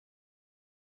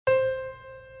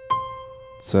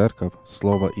Церковь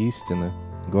Слова Истины,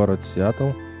 город Сиэтл,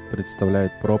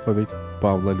 представляет проповедь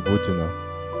Павла Львутина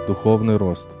 «Духовный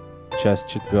рост», часть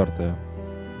 4.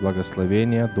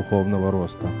 Благословения духовного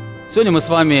роста. Сегодня мы с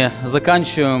вами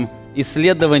заканчиваем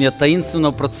исследование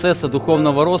таинственного процесса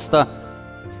духовного роста.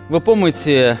 Вы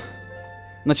помните,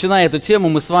 начиная эту тему,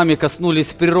 мы с вами коснулись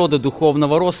природы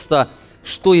духовного роста,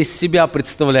 что из себя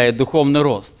представляет духовный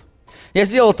рост. Я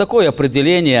сделал такое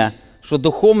определение, что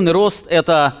духовный рост –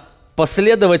 это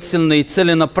последовательный,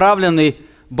 целенаправленный,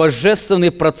 божественный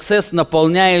процесс,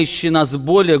 наполняющий нас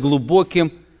более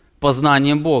глубоким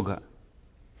познанием Бога.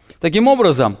 Таким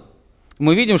образом,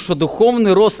 мы видим, что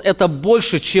духовный рост – это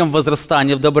больше, чем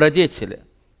возрастание в добродетели.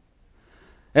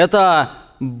 Это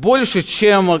больше,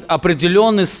 чем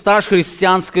определенный стаж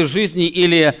христианской жизни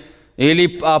или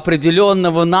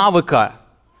определенного навыка,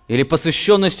 или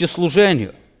посвященности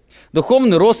служению.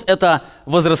 Духовный рост – это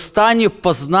возрастание в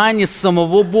познании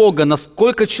самого Бога.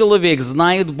 Насколько человек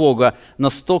знает Бога,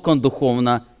 настолько он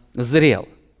духовно зрел.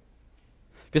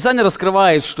 Писание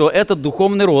раскрывает, что этот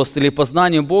духовный рост или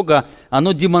познание Бога,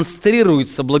 оно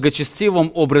демонстрируется в благочестивом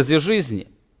образе жизни.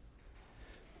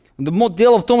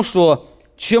 Дело в том, что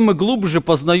чем мы глубже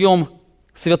познаем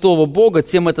святого Бога,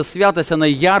 тем эта святость, она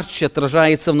ярче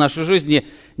отражается в нашей жизни.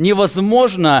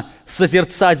 Невозможно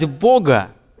созерцать Бога,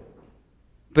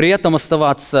 при этом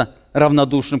оставаться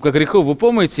равнодушным к греху. Вы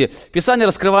помните, Писание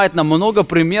раскрывает нам много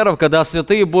примеров, когда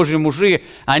святые Божьи мужи,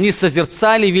 они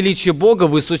созерцали величие Бога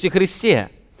в Иисусе Христе.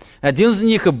 Один из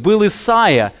них был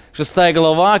Исаия, 6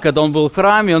 глава, когда он был в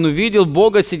храме, он увидел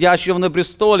Бога, сидящего на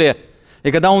престоле.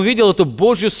 И когда он увидел эту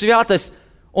Божью святость,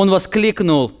 он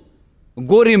воскликнул: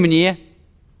 «Горе мне,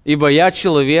 ибо я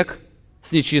человек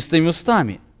с нечистыми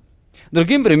устами».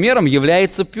 Другим примером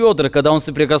является Петр, когда он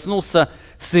соприкоснулся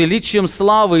с величием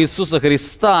славы Иисуса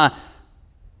Христа,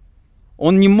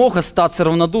 он не мог остаться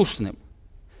равнодушным.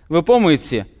 Вы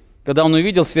помните, когда он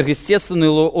увидел сверхъестественный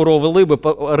улов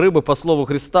рыбы по слову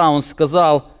Христа, он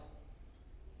сказал: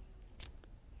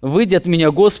 «Выйди от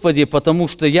меня, Господи, потому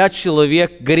что я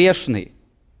человек грешный».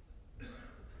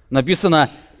 Написано: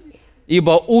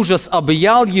 «Ибо ужас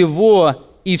объял его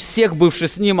и всех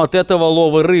бывших с ним от этого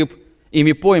лова рыб,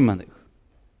 ими пойманных».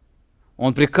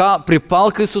 Он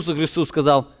припал к Иисусу Христу и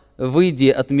сказал: «Выйди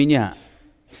от меня».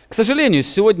 К сожалению,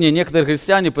 сегодня некоторые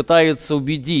христиане пытаются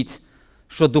убедить,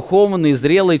 что духовный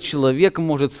зрелый человек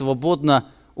может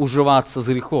свободно уживаться с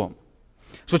грехом.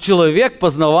 Что человек,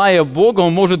 познавая Бога,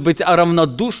 он может быть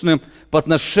равнодушным по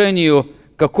отношению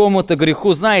к какому-то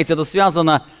греху. Знаете, это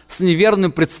связано с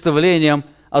неверным представлением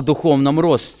о духовном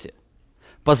росте.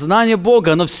 Познание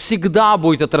Бога, оно всегда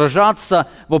будет отражаться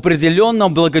в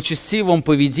определенном благочестивом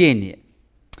поведении.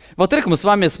 Во-вторых, мы с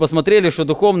вами посмотрели, что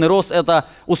духовный рост – это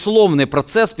условный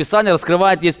процесс. Писание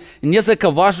раскрывает здесь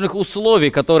несколько важных условий,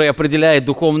 которые определяют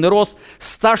духовный рост.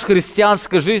 Стаж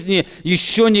христианской жизни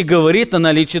еще не говорит о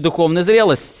наличии духовной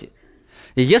зрелости.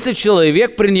 И если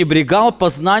человек пренебрегал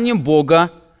познанием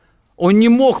Бога, он не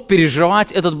мог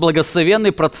переживать этот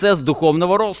благословенный процесс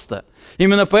духовного роста.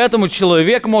 Именно поэтому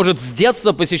человек может с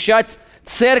детства посещать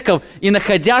церковь и,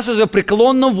 находясь уже в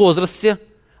преклонном возрасте,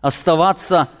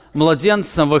 оставаться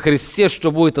младенцем во Христе,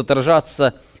 что будет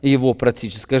отражаться в его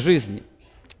практической жизни.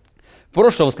 В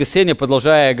прошлое воскресенье,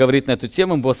 продолжая говорить на эту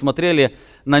тему, мы посмотрели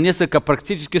на несколько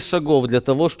практических шагов для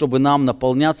того, чтобы нам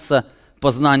наполняться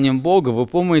познанием Бога. Вы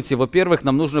помните, во-первых,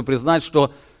 нам нужно признать,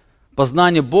 что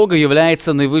познание Бога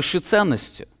является наивысшей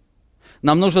ценностью.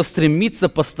 Нам нужно стремиться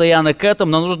постоянно к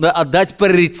этому, нам нужно отдать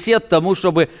приоритет тому,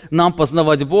 чтобы нам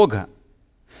познавать Бога.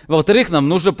 Во-вторых, нам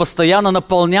нужно постоянно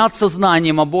наполняться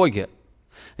знанием о Боге.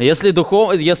 Если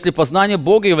познание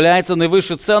Бога является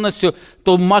наивысшей ценностью,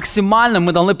 то максимально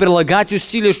мы должны прилагать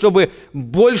усилия, чтобы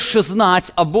больше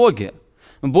знать о Боге.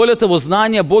 Более того,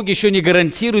 знание о Боге еще не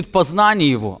гарантирует познание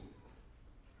Его.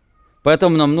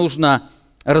 Поэтому нам нужно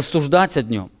рассуждать о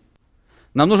Нем.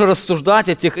 Нам нужно рассуждать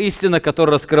о тех истинах,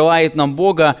 которые раскрывает нам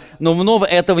Бога, но вновь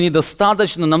этого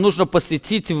недостаточно. Нам нужно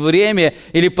посвятить время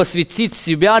или посвятить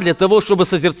себя для того, чтобы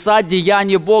созерцать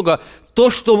деяния Бога.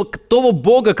 Того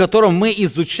Бога, которого мы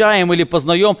изучаем или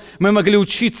познаем, мы могли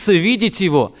учиться видеть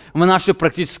Его в нашей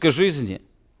практической жизни.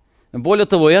 Более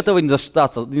того, этого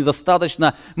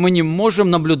недостаточно. Мы не можем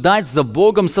наблюдать за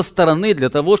Богом со стороны. Для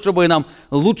того, чтобы нам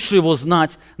лучше Его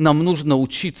знать, нам нужно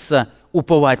учиться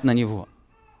уповать на Него.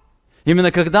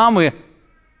 Именно когда мы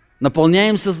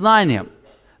наполняемся знанием,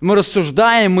 мы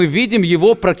рассуждаем, мы видим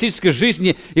Его в практической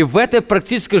жизни, и в этой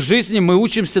практической жизни мы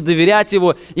учимся доверять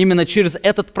Его. Именно через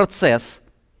этот процесс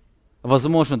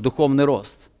возможен духовный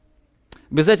рост.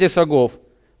 Без этих шагов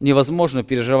невозможно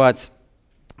переживать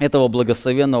этого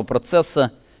благословенного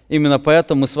процесса Именно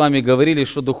поэтому мы с вами говорили,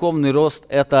 что духовный рост –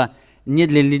 это не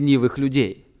для ленивых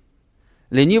людей.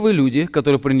 Ленивые люди,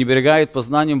 которые пренебрегают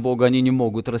познанием Бога, они не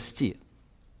могут расти.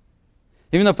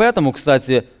 Именно поэтому,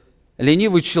 кстати,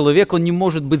 ленивый человек, он не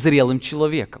может быть зрелым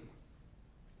человеком.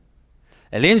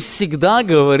 Лень всегда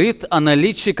говорит о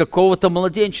наличии какого-то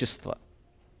младенчества.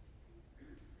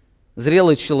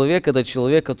 Зрелый человек – это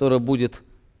человек, который будет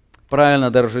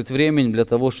правильно дорожить временем для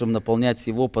того, чтобы наполнять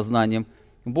его познанием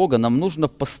Бога. Нам нужно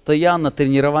постоянно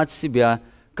тренировать себя,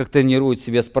 как тренирует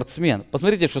себя спортсмен.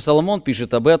 Посмотрите, что Соломон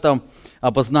пишет об этом,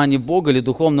 о познании Бога или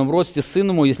духовном росте. «Сын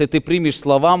мой, если ты примешь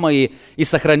слова мои и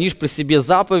сохранишь при себе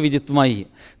заповеди мои,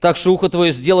 так что ухо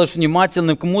твое сделаешь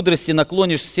внимательным к мудрости,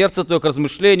 наклонишь сердце твое к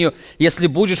размышлению, если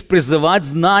будешь призывать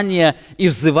знания и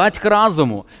взывать к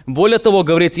разуму». Более того,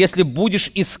 говорит, если будешь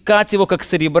искать его, как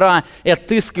серебра, и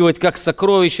отыскивать, как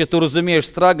сокровище, то разумеешь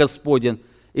страх Господень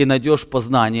и найдешь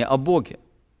познание о Боге.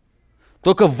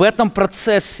 Только в этом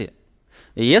процессе,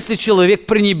 и если человек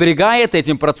пренебрегает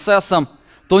этим процессом,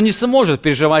 то не сможет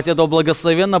переживать этого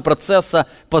благословенного процесса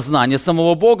познания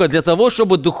самого Бога. Для того,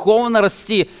 чтобы духовно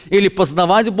расти или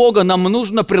познавать Бога, нам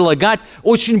нужно прилагать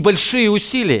очень большие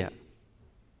усилия.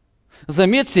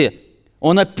 Заметьте,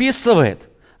 он описывает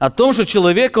о том, что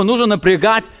человеку нужно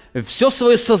напрягать все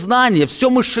свое сознание,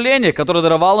 все мышление, которое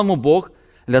даровал ему Бог,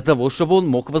 для того, чтобы он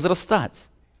мог возрастать.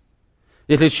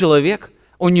 Если человек...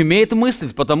 он не умеет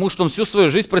мыслить, потому что он всю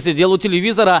свою жизнь просидел у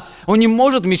телевизора. Он не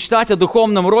может мечтать о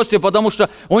духовном росте, потому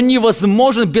что он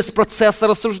невозможен без процесса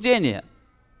рассуждения.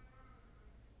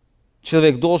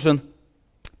 Человек должен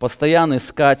постоянно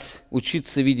искать,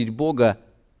 учиться видеть Бога,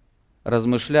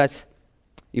 размышлять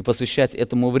и посвящать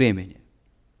этому времени.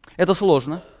 Это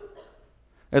сложно.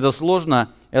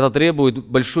 Это требует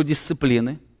большой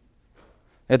дисциплины.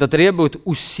 Это требует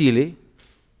усилий.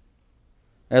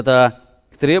 Это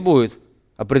требует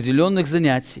определенных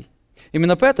занятий.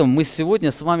 Именно поэтому мы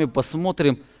сегодня с вами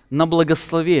посмотрим на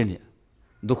благословение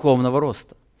духовного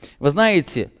роста. Вы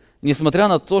знаете, несмотря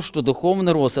на то, что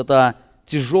духовный рост – это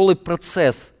тяжелый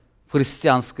процесс в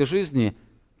христианской жизни,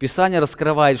 Писание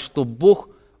раскрывает, что Бог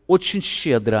очень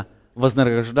щедро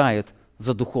вознаграждает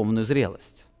за духовную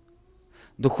зрелость.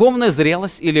 Духовная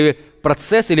зрелость или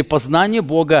процесс, или познание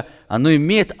Бога, оно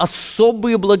имеет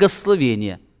особые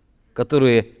благословения,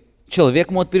 которые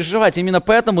человек может переживать. Именно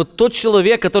поэтому тот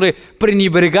человек, который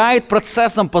пренебрегает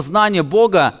процессом познания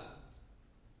Бога,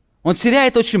 он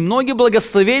теряет очень многие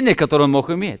благословения, которые он мог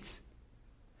иметь.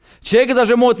 Человек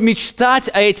даже может мечтать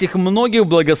о этих многих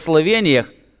благословениях,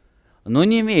 но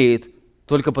не имеет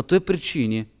только по той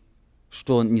причине,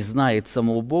 что он не знает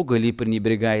самого Бога или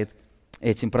пренебрегает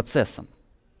этим процессом.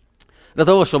 Для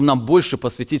того, чтобы нам больше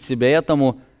посвятить себя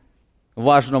этому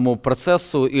важному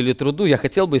процессу или труду, я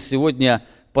хотел бы сегодня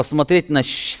посмотреть на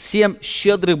 7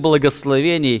 щедрых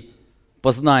благословений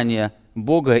познания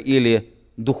Бога или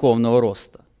духовного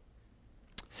роста.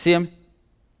 7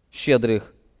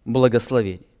 щедрых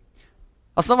благословений.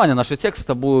 Основание нашего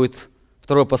текста будет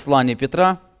второе послание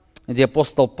Петра, где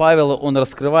апостол Павел, он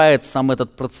раскрывает сам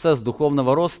этот процесс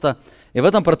духовного роста. И в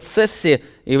этом процессе,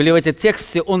 или в этом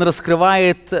тексте, он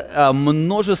раскрывает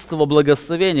множество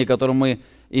благословений, которые мы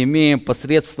имеем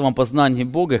посредством познания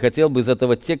Бога. Я хотел бы из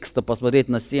этого текста посмотреть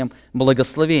на 7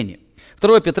 благословений.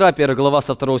 2 Петра, 1 глава,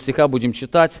 со 2 стиха будем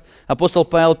читать. Апостол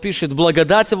Павел пишет: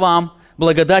 «Благодать вам,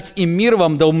 благодать и мир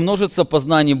вам да умножится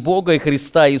познание Бога и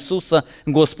Христа Иисуса,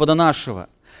 Господа нашего.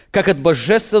 Как от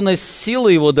божественной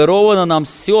силы Его даровано нам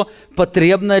все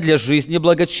потребное для жизни и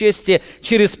благочестия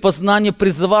через познание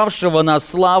призывавшего нас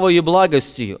славой и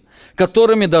благостью,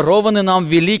 которыми дарованы нам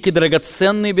великие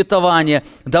драгоценные обетования,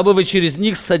 дабы вы через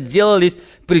них соделались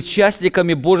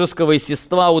причастниками божеского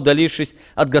естества, удалившись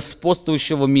от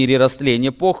господствующего в мире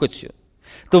растления похотью.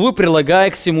 То вы,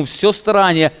 прилагая к всему все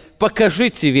старание,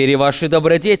 покажите вере вашей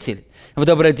добродетель. В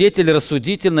добродетели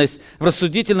рассудительность, в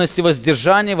рассудительности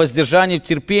воздержание, воздержание в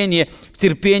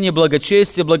терпении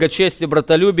благочестие, благочестие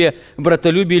братолюбие,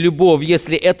 братолюбие любовь.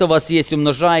 Если это у вас есть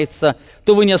умножается,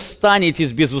 то вы не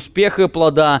останетесь без успеха и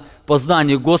плода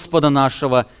познания Господа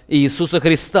нашего Иисуса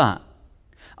Христа.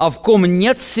 А в ком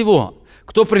нет всего,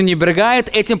 кто пренебрегает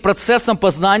этим процессом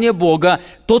познания Бога,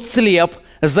 тот слеп,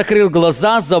 закрыл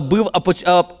глаза, забыв об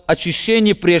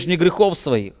очищении прежних грехов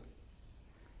своих.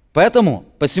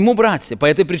 Посему, братья, по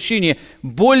этой причине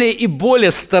более и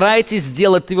более старайтесь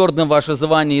сделать твердым ваше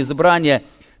звание и избрание,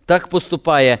 так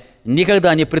поступая,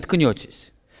 никогда не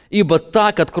приткнетесь. Ибо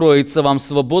так откроется вам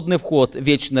свободный вход в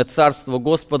вечное царство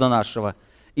Господа нашего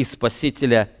и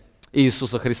Спасителя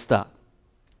Иисуса Христа».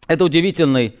 Это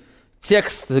удивительный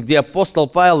текст, где апостол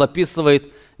Павел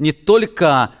описывает не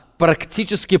только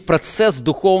практический процесс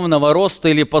духовного роста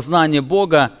или познания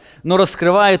Бога, но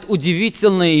раскрывает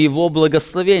удивительные Его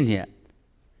благословения.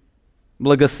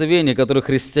 Благословения, которые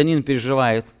христианин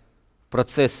переживает в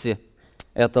процессе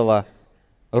этого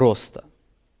роста.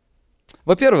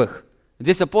 Во-первых,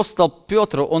 здесь апостол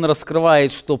Петр, он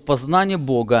раскрывает, что познание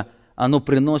Бога, оно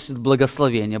приносит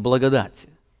благословение, благодати.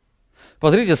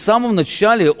 Посмотрите, в самом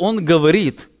начале он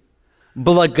говорит: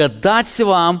 «Благодать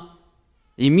вам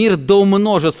и мир да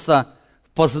умножится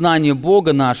в познании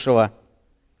Бога нашего,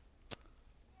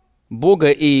 Бога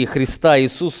и Христа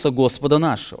Иисуса Господа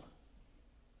нашего».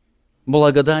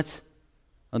 Благодать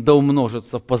да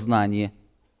умножится в познании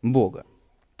Бога.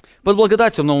 Под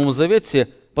благодатью в Новом Завете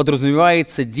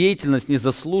подразумевается деятельность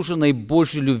незаслуженной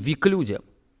Божьей любви к людям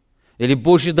или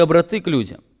Божьей доброты к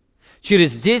людям.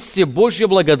 Через действие Божьей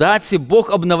благодати Бог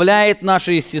обновляет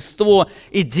наше естество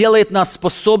и делает нас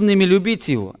способными любить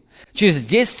Его. Через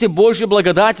действие Божьей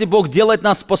благодати Бог делает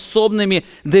нас способными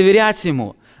доверять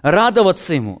Ему,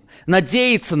 радоваться Ему,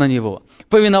 надеяться на Него,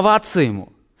 повиноваться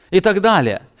Ему и так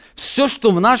далее. Все, что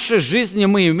в нашей жизни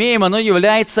мы имеем, оно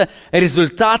является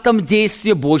результатом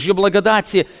действия Божьей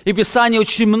благодати. И Писание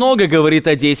очень много говорит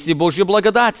о действии Божьей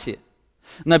благодати.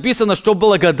 Написано, что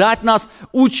благодать нас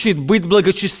учит быть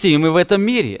благочестивыми в этом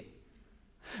мире.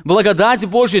 Благодать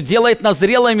Божья делает нас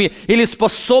зрелыми или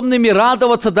способными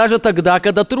радоваться даже тогда,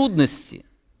 когда трудности.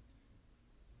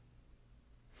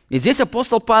 И здесь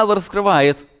апостол Павел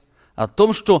раскрывает о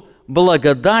том, что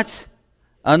благодать,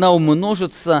 она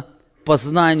умножится в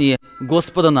познании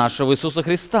Господа нашего Иисуса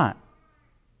Христа.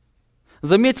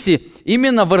 Заметьте,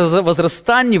 именно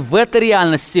возрастание в этой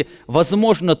реальности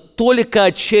возможно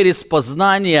только через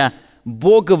познание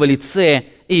Бога в лице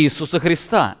Иисуса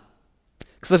Христа.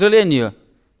 К сожалению,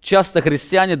 часто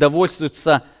христиане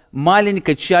довольствуются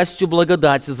маленькой частью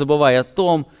благодати, забывая о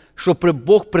том, что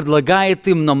Бог предлагает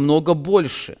им намного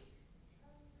больше.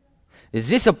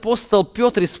 Здесь апостол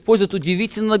Петр использует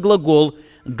удивительный глагол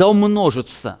 «да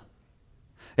умножится».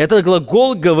 Этот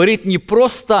глагол говорит не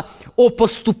просто о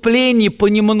поступлении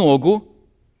понемногу,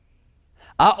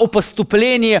 а о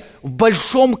поступлении в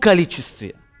большом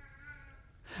количестве.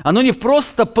 Оно не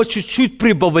просто по чуть-чуть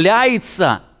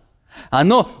прибавляется,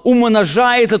 оно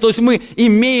умножается, то есть мы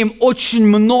имеем очень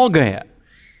многое.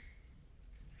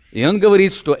 И он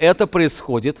говорит, что это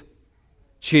происходит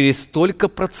через только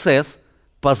процесс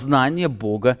познания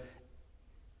Бога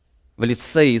в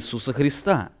лице Иисуса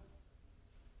Христа.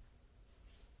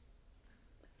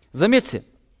 Заметьте,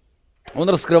 он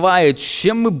раскрывает,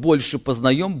 чем мы больше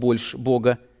познаем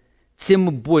Бога, тем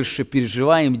мы больше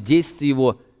переживаем действие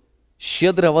Его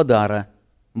щедрого дара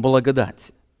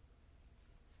благодати.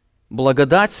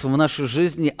 Благодать в нашей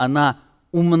жизни, она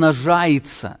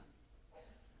умножается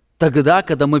тогда,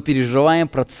 когда мы переживаем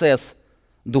процесс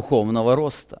духовного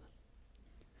роста.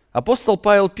 Апостол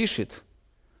Павел пишет,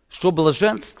 что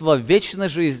блаженство в вечной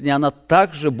жизни, оно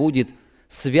также будет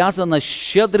связано с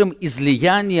щедрым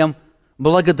излиянием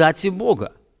благодати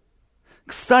Бога.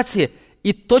 Кстати,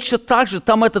 и точно так же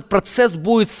там этот процесс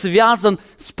будет связан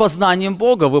с познанием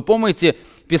Бога. Вы помните,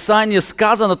 в Писании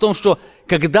сказано о том, что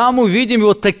когда мы увидим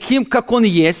Его таким, как Он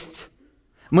есть,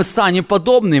 мы станем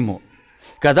подобны Ему.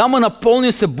 Когда мы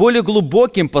наполнимся более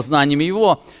глубоким познанием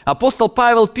Его, апостол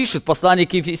Павел пишет в послании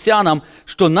к Ефесянам,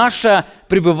 что наше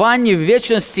пребывание в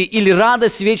вечности или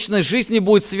радость вечной жизни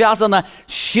будет связано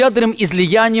с щедрым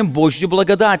излиянием Божьей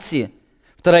благодати.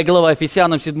 2 глава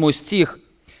Ефесянам, 7 стих,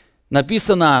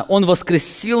 написано: «Он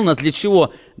воскресил нас для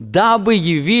чего? Дабы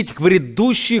явить в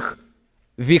грядущих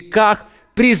веках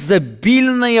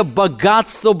преизобильное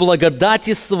богатство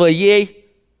благодати Своей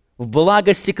в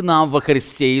благости к нам во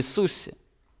Христе Иисусе».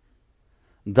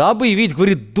 Дабы явить в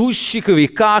грядущих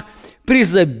веках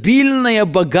преизобильное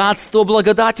богатство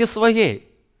благодати Своей.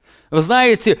 Вы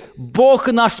знаете, Бог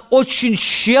наш очень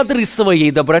щедрый в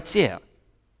Своей доброте.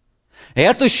 И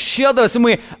эту щедрость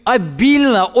мы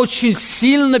обильно, очень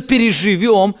сильно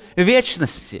переживем в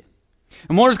вечности.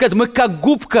 Можно сказать, мы как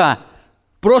губка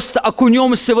просто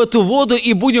окунемся в эту воду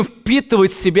и будем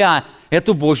впитывать в себя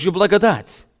эту Божью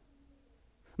благодать.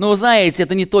 Но вы знаете,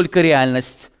 это не только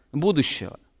реальность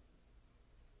будущего.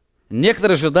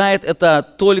 Некоторые ожидают это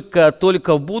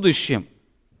только в будущем.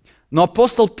 Но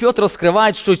апостол Петр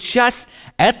раскрывает, что часть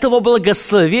этого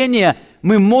благословения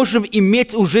мы можем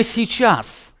иметь уже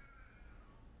сейчас.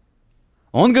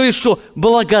 Он говорит, что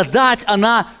благодать,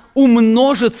 она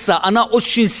умножится, она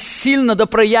очень сильно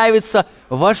проявится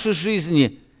в вашей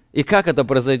жизни. И как это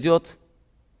произойдет?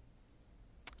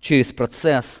 Через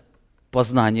процесс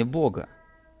познания Бога.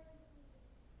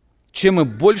 Чем мы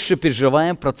больше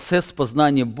переживаем процесс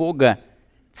познания Бога,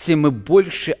 тем мы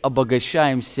больше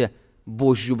обогащаемся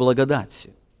Божью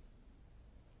благодатью.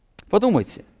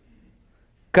 Подумайте,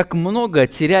 как много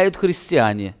теряют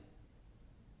христиане,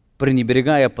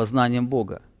 пренебрегая познанием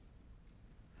Бога.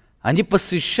 Они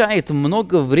посвящают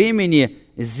много времени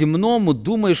земному,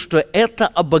 думая, что это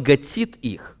обогатит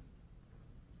их.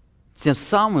 Тем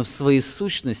самым в своей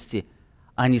сущности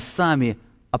они сами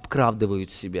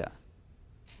оправдывают себя.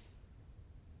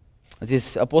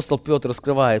 Здесь апостол Петр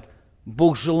раскрывает,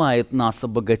 Бог желает нас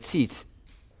обогатить,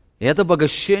 и это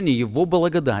обогащение Его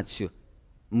благодатью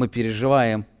мы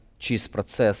переживаем через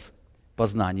процесс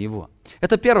познания Его.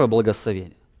 Это первое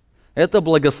благословение. Это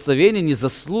благословение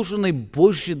незаслуженной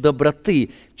Божьей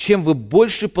доброты. Чем вы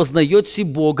больше познаете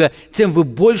Бога, тем вы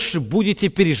больше будете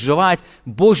переживать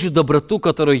Божью доброту,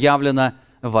 которая явлена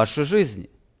в вашей жизни.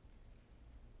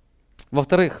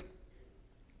 Во-вторых,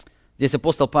 здесь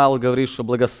апостол Павел говорит, что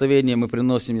благословение мы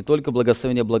приносим не только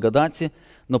благословение благодати,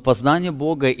 но познание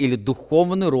Бога или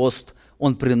духовный рост,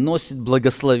 он приносит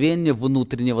благословение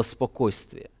внутреннего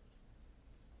спокойствия.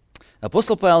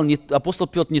 Апостол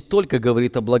Петр не только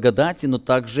говорит о благодати, но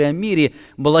также и о мире.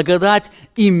 Благодать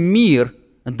и мир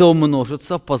да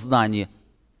умножится в познании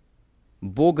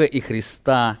Бога и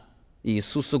Христа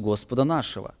Иисуса Господа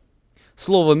нашего.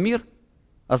 Слово «мир»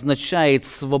 означает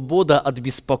свобода от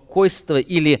беспокойства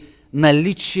или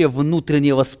наличие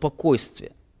внутреннего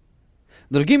спокойствия.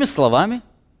 Другими словами,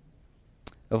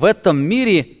 в этом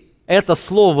мире это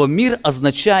слово «мир»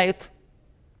 означает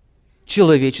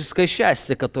человеческое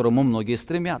счастье, к которому многие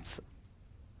стремятся.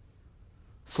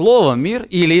 Слово «мир»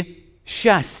 или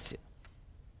 «счастье».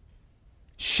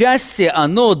 Счастье,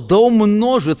 оно да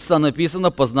умножится,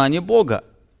 написано, познание Бога.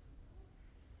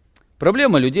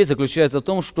 Проблема людей заключается в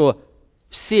том, что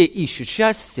все ищут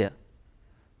счастье,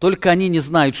 только они не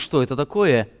знают, что это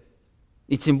такое,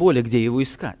 и тем более, где его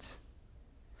искать.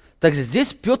 Так здесь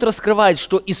Петр раскрывает,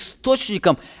 что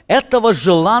источником этого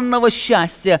желанного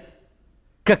счастья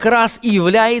как раз и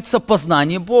является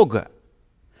познание Бога.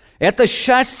 Это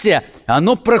счастье,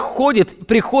 оно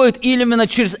приходит именно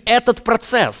через этот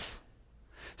процесс.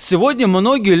 Сегодня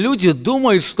многие люди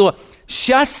думают, что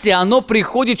счастье, оно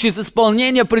приходит через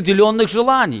исполнение определенных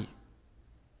желаний.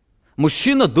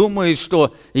 Мужчина думает,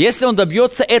 что если он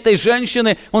добьется этой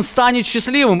женщины, он станет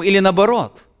счастливым, или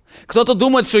наоборот. Кто-то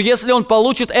думает, что если он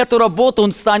получит эту работу,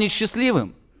 он станет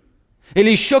счастливым. Или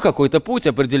еще какой-то путь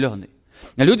определенный.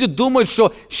 Люди думают,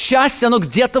 что счастье, оно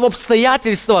где-то в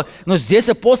обстоятельствах, но здесь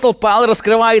апостол Петр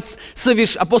раскрывает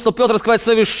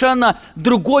совершенно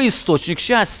другой источник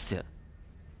счастья.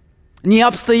 Не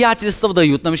обстоятельства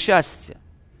дают нам счастье,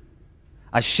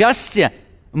 а счастье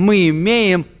мы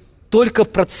имеем только в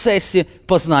процессе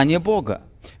познания Бога.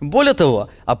 Более того,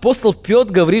 апостол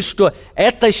Петр говорит, что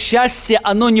это счастье,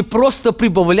 оно не просто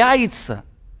прибавляется,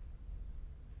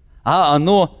 а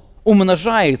оно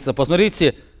умножается.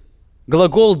 Посмотрите,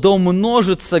 глагол «да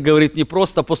умножится» говорит не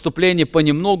просто поступление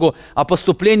понемногу, а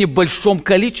поступление в большом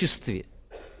количестве.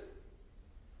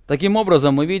 Таким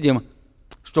образом, мы видим,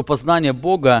 что познание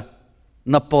Бога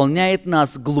наполняет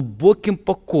нас глубоким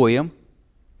покоем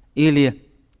или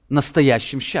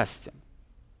настоящим счастьем.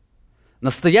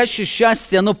 Настоящее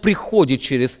счастье, оно приходит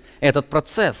через этот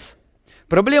процесс.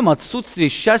 Проблема отсутствия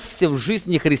счастья в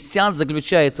жизни христиан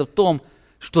заключается в том,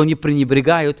 что они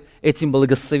пренебрегают этим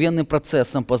благословенным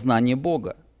процессом познания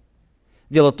Бога.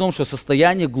 Дело в том, что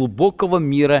состояние глубокого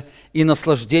мира и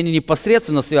наслаждения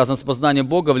непосредственно связано с познанием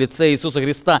Бога в лице Иисуса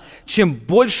Христа. Чем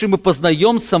больше мы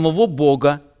познаем самого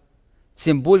Бога,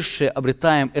 тем больше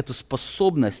обретаем эту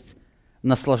способность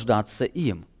наслаждаться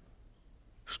им,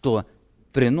 что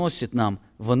приносит нам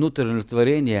внутреннее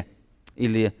удовлетворение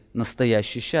или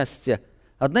настоящее счастье.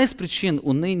 Одна из причин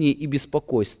уныния и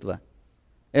беспокойства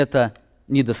 – это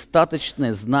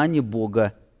недостаточное знание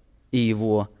Бога и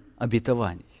Его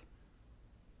обетований.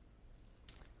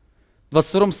 В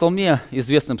 22-м псалме,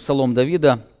 известный псалом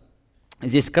Давида,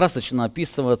 здесь красочно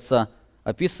описывается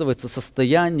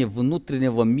состояние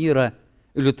внутреннего мира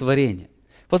и удовлетворения.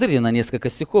 Посмотрите на несколько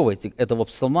стихов этого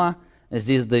псалма.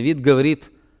 Здесь Давид говорит: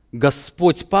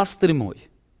 «Господь пастырь мой,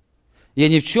 я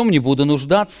ни в чем не буду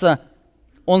нуждаться,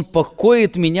 Он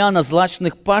покоит меня на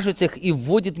злачных пажитях и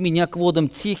вводит меня к водам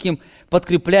тихим,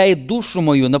 подкрепляет душу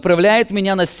мою, направляет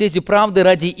меня на стези правды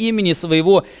ради имени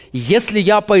Своего. Если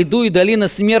я пойду и долина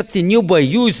смерти, не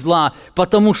убоюсь зла,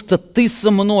 потому что Ты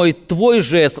со мной, Твой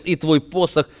жезл и Твой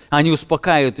посох, они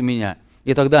успокаивают меня».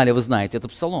 И так далее, вы знаете, это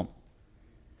псалом.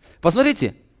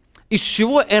 Посмотрите, из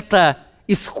чего это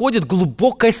исходит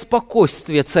глубокое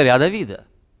спокойствие царя Давида.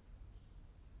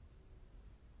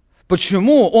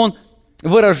 Почему он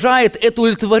выражает эту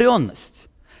удовлетворенность?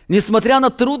 Несмотря на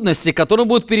трудности, которые он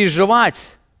будет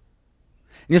переживать,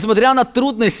 несмотря на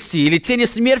трудности или тени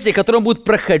смерти, которые он будет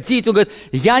проходить, он говорит: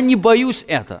 я не боюсь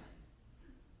это.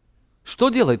 Что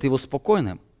делает его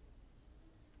спокойным?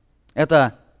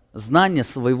 Это знание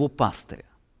своего пастыря.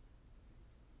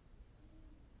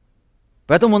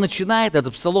 Поэтому он начинает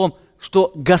этот псалом,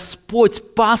 что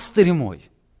Господь пастырь мой.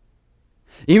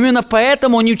 Именно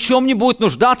поэтому он ни в чем не будет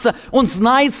нуждаться, он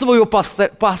знает своего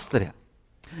пастыря.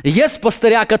 Есть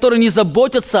пастыря, которые не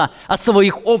заботятся о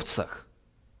своих овцах.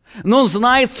 Но он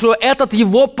знает, что этот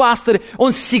его пастырь,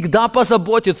 он всегда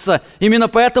позаботится. Именно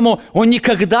поэтому он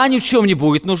никогда ни в чем не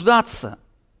будет нуждаться.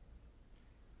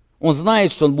 Он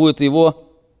знает, что он будет его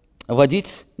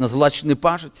водить на злачные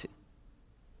пажити.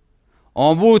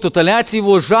 Он будет утолять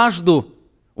его жажду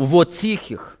в вод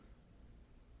тихих.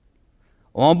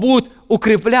 Он будет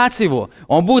укреплять его,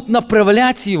 он будет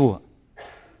направлять его.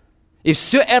 И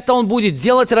все это он будет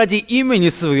делать ради имени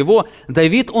своего.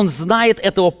 Давид, он знает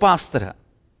этого пастыря.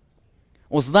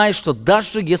 Он знает, что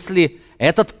даже если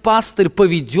этот пастырь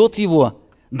поведет его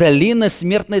долиной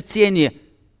смертной тени,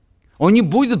 он не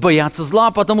будет бояться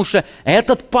зла, потому что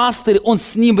этот пастырь, он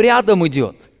с ним рядом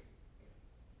идет.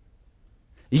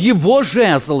 Его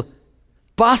жезл,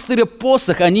 пастыря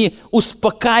посох, они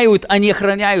успокаивают, они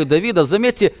охраняют Давида.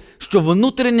 Заметьте, что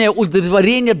внутреннее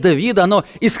удовлетворение Давида, оно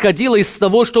исходило из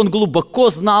того, что он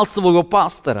глубоко знал своего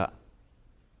пастора.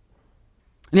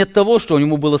 Не от того, что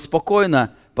ему было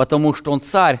спокойно, потому что он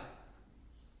царь.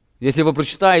 Если вы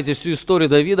прочитаете всю историю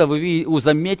Давида, вы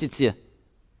заметите,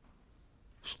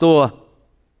 что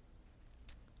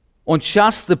он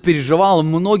часто переживал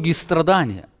многие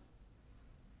страдания.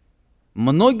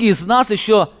 Многие из нас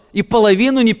еще и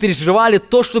половину не переживали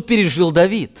то, что пережил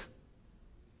Давид.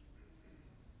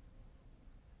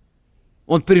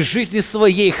 Он при жизни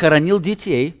своей хоронил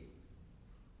детей,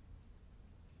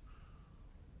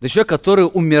 да еще которые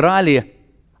умирали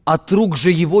от рук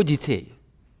же его детей.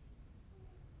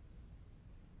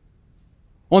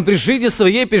 Он при жизни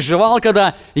своей переживал,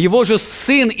 когда его же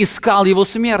сын искал его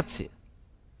смерти.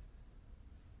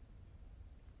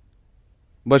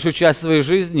 Большую часть своей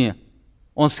жизни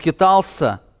он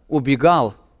скитался,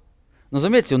 убегал. Но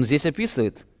заметьте, он здесь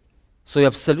описывает свое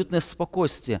абсолютное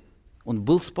спокойствие. Он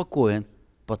был спокоен,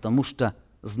 потому что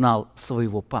знал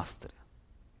своего пастыря.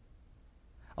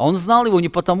 А он знал его не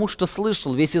потому, что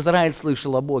слышал, весь Израиль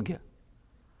слышал о Боге,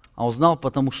 а он знал,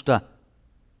 потому что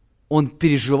он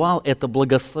переживал это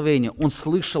благословение, он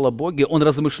слышал о Боге, он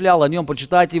размышлял о нем,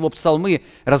 почитайте его псалмы,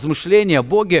 размышления о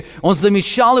Боге, он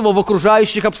замечал его в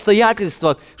окружающих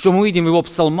обстоятельствах, что мы видим в его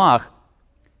псалмах,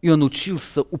 и он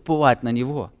учился уповать на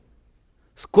него.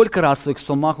 Сколько раз в своих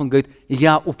псалмах он говорит: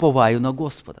 «Я уповаю на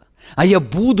Господа, а я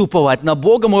буду уповать на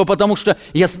Бога моего, потому что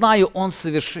я знаю, Он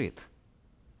совершит».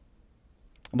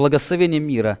 Благословение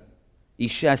мира и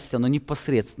счастья, оно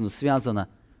непосредственно связано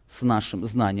с нашим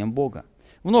знанием Бога.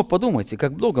 Вновь подумайте,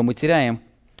 как много мы теряем,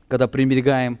 когда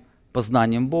пренебрегаем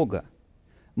познанием Бога.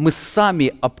 Мы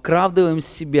сами оправдываем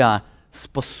себя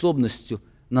способностью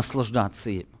наслаждаться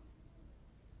им.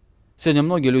 Сегодня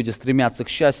многие люди стремятся к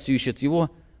счастью, ищут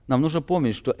его. Нам нужно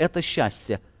помнить, что это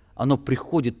счастье, оно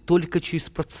приходит только через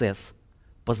процесс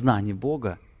познания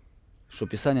Бога, что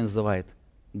Писание называет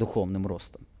духовным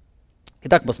ростом.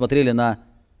 Итак, мы смотрели на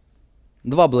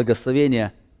два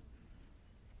благословения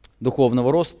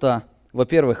духовного роста.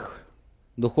 Во-первых,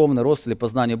 духовный рост или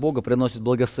познание Бога приносит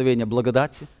благословение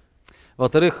благодати.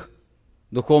 Во-вторых,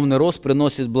 духовный рост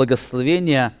приносит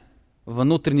благословение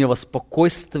внутреннего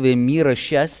спокойствия, мира,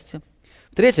 счастья.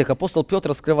 В-третьих, апостол Петр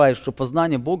раскрывает, что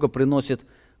познание Бога приносит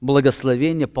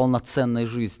благословение полноценной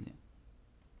жизни.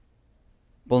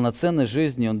 Полноценной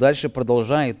жизни. Он дальше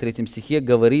продолжает, в 3 стихе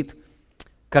говорит: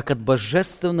 «Как от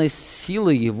божественной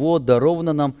силы Его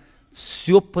даровано нам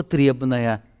все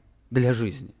потребное для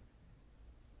жизни».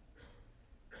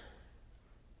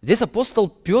 Здесь апостол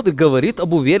Петр говорит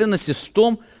об уверенности в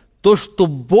том, что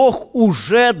Бог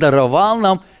уже даровал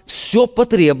нам все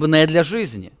потребное для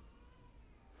жизни.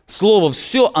 Слово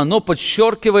 «все», оно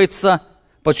подчеркивает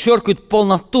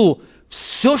полноту.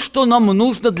 Все, что нам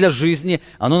нужно для жизни,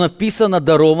 оно написано,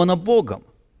 даровано Богом.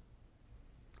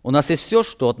 У нас есть все,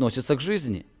 что относится к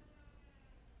жизни.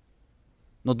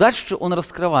 Но дальше он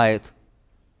раскрывает,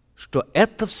 что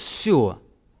это все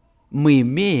мы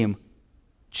имеем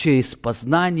через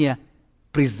познание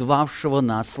призвавшего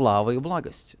нас славой и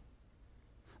благостью.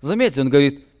 Заметьте, он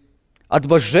говорит: от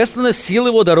божественной силы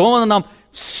Его даровано нам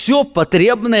все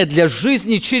потребное для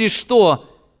жизни через что?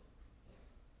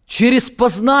 Через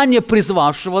познание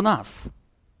призвавшего нас.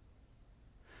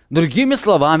 Другими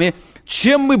словами,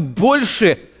 чем мы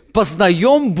больше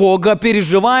познаем Бога,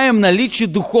 переживаем наличие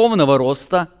духовного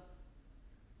роста,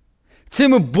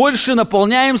 тем мы больше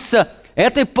наполняемся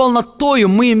этой полнотой,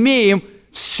 мы имеем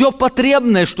все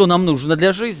потребное, что нам нужно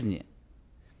для жизни.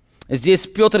 Здесь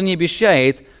Петр не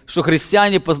обещает, что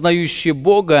христиане, познающие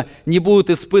Бога, не будут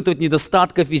испытывать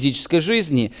недостатка физической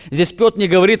жизни. Здесь Петр не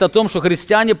говорит о том, что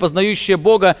христиане, познающие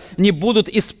Бога, не будут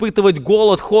испытывать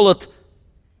голод, холод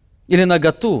или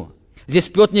наготу. Здесь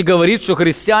Петр не говорит, что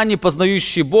христиане,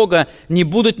 познающие Бога, не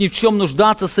будут ни в чем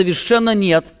нуждаться. Совершенно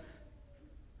нет.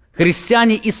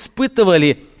 Христиане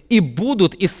испытывали и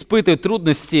будут испытывать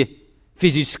трудности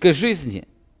физической жизни.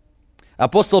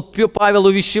 Апостол Павел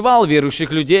увещевал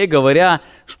верующих людей, говоря,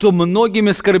 что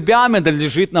многими скорбями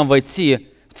надлежит нам войти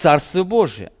в Царствие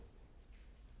Божие.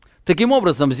 Таким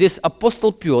образом, здесь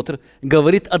апостол Петр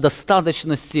говорит о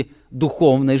достаточности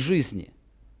духовной жизни.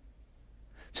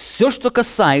 Все, что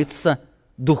касается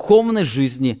духовной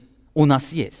жизни, у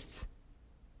нас есть.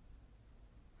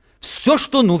 Все,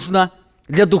 что нужно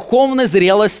для духовной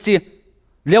зрелости,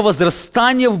 для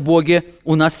возрастания в Боге,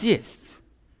 у нас есть.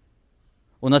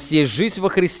 У нас есть жизнь во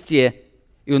Христе,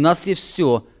 и у нас есть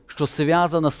все, что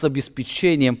связано с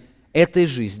обеспечением этой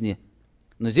жизни.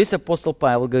 Но здесь апостол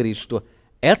Павел говорит, что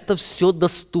это все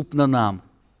доступно нам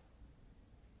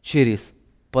через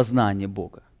познание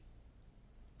Бога.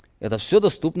 Это все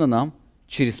доступно нам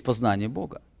через познание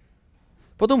Бога.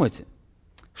 Подумайте,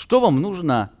 что вам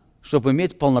нужно, чтобы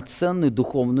иметь полноценную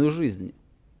духовную жизнь?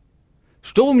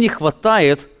 Что вам не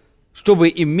хватает, чтобы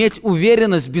иметь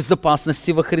уверенность в безопасности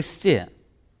во Христе?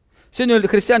 Сегодня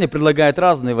христиане предлагают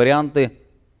разные варианты.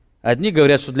 Одни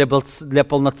говорят, что для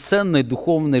полноценной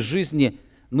духовной жизни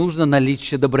нужно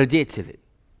наличие добродетелей.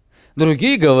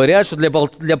 Другие говорят, что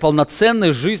для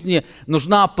полноценной жизни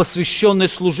нужна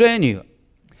посвященность служению.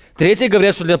 Третьи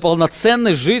говорят, что для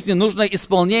полноценной жизни нужно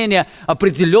исполнение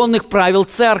определенных правил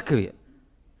церкви.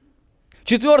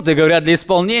 Четвертые говорят, для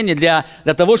исполнения, для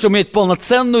того, чтобы иметь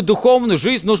полноценную духовную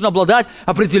жизнь, нужно обладать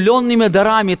определенными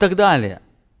дарами и так далее.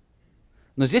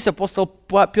 Но здесь апостол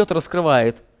Петр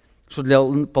раскрывает, что для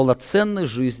полноценной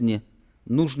жизни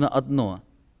нужно одно.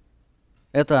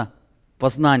 Это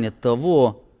познание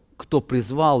того, кто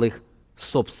призвал их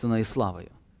собственной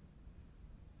славою.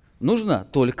 Нужно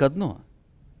только одно.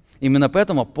 Именно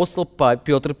поэтому апостол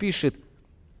Петр пишет: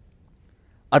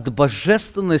 от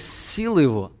божественной силы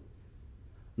его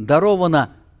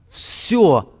даровано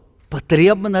все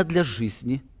потребное для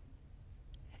жизни,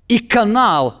 и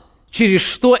канал, через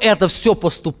что это все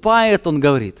поступает, он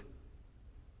говорит,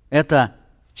 это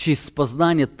через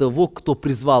познание того, кто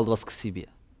призвал вас к себе.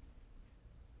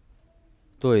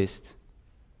 То есть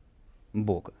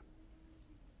Бога.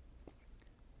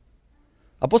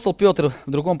 Апостол Петр в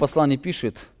другом послании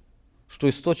пишет, что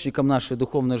источником нашей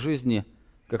духовной жизни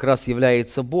как раз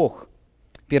является Бог.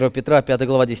 1 Петра, 5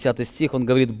 глава, 10 стих, он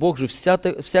говорит: «Бог же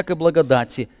всякой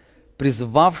благодати,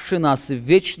 призвавший нас в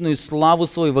вечную славу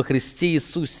свою во Христе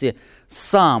Иисусе,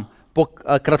 сам по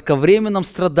кратковременном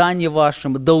страдании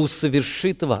вашем да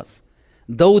усовершит вас,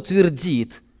 да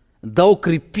утвердит, да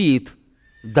укрепит,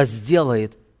 да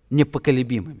сделает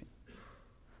непоколебимыми».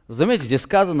 Заметьте, здесь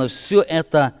сказано, все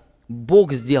это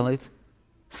Бог сделает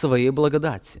своей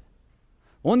благодати.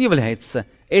 Он является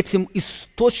этим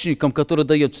источником, который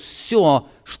дает все,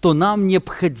 что нам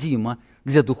необходимо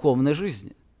для духовной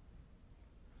жизни.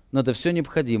 Но это все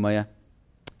необходимое,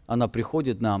 оно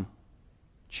приходит нам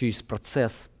через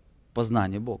процесс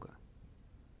познания Бога.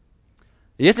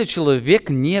 Если человек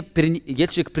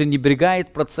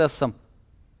пренебрегает процессом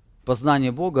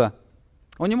познания Бога,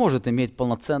 он не может иметь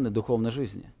полноценной духовной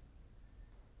жизни.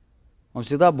 Он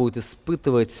всегда будет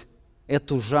испытывать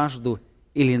эту жажду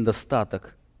или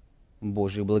недостаток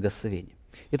Божьих благословений.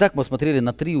 Итак, мы смотрели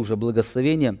на 3 уже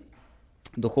благословения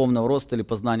духовного роста или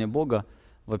познания Бога.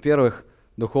 Во-первых,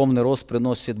 духовный рост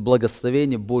приносит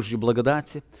благословение Божьей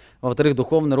благодати. Во-вторых,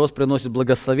 духовный рост приносит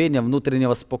благословение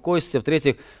внутреннего спокойствия.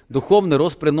 В-третьих, духовный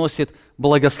рост приносит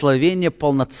благословение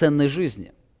полноценной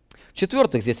жизни.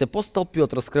 В-четвертых, здесь апостол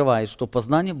Петр раскрывает, что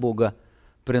познание Бога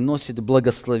приносит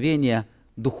благословение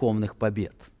духовных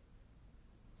побед.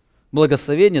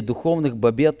 Благословение духовных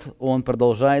побед, он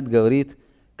продолжает, говорит,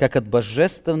 как от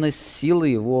божественной силы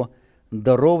Его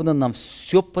даровано нам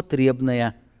все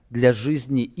потребное для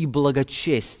жизни и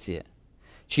благочестия,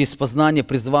 через познание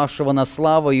призвавшего нас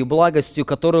славой и благостью,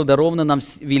 которую дарованы нам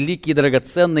великие и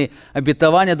драгоценные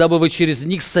обетования, дабы вы через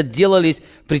них соделались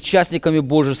причастниками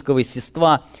божеского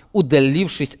естества,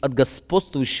 удалившись от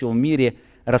господствующего в мире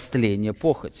растления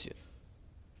похотью.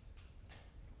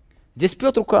 Здесь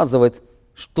Петр указывает,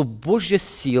 что Божья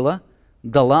сила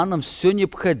дала нам все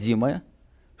необходимое,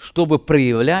 чтобы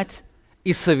проявлять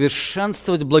и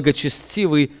совершенствовать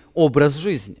благочестивый образ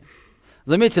жизни.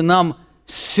 Заметьте, нам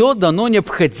все дано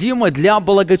необходимое для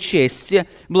благочестия.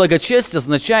 Благочестие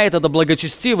означает это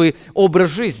благочестивый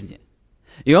образ жизни.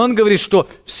 И он говорит, что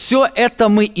все это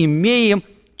мы имеем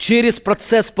через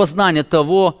процесс познания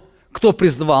того, кто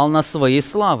призвал нас своей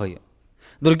славой.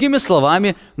 Другими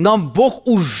словами, нам Бог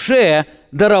уже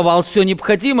даровал все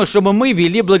необходимое, чтобы мы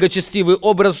вели благочестивый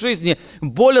образ жизни.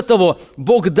 Более того,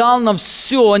 Бог дал нам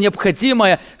все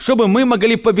необходимое, чтобы мы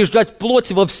могли побеждать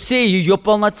плоть во всей ее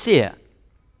полноте.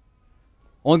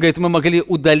 Он говорит, мы могли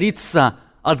удалиться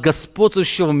от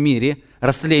господствующего в мире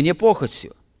растления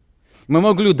похотью. Мы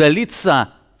могли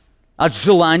удалиться от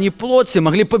желаний плоти,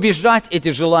 могли побеждать эти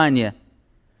желания.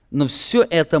 Но все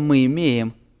это мы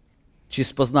имеем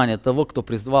через познание того, кто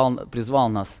призвал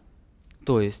нас,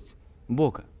 то есть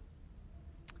Бога.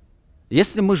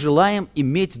 Если мы желаем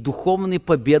иметь духовные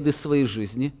победы в своей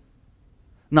жизни,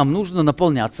 нам нужно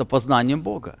наполняться познанием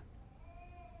Бога.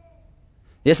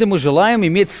 Если мы желаем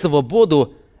иметь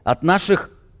свободу от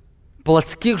наших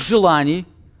плотских желаний,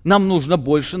 нам нужно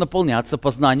больше наполняться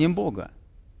познанием Бога.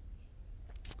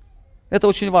 Это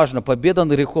очень важно. Победа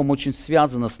над грехом очень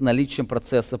связана с наличием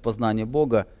процесса познания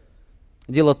Бога.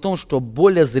 Дело в том, что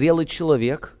более зрелый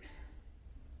человек,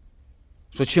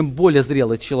 что чем более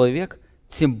зрелый человек,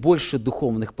 тем больше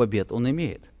духовных побед он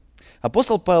имеет.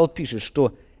 Апостол Павел пишет,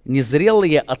 что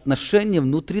незрелые отношения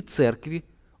внутри церкви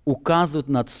указывают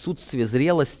на отсутствие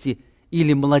зрелости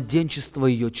или младенчества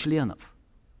ее членов.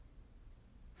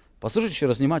 Послушайте еще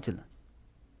раз внимательно.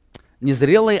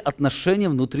 Незрелые отношения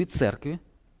внутри церкви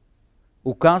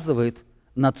указывает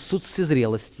на отсутствие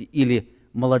зрелости или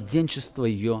младенчества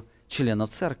ее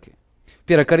членов церкви.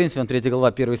 1 Коринфянам 3 глава,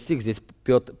 1 стих, здесь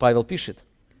Павел пишет: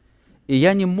 «И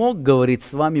я не мог говорить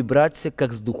с вами, братья,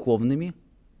 как с духовными,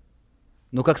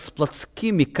 но как с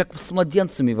плотскими, как с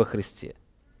младенцами во Христе.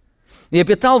 Я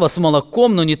питал вас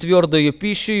молоком, но не твердою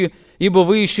пищей, ибо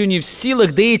вы еще не в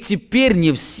силах, да и теперь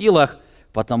не в силах,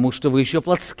 потому что вы еще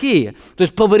плотские». То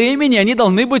есть по времени они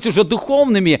должны быть уже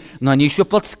духовными, но они еще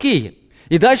плотские.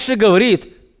 И дальше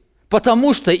говорит: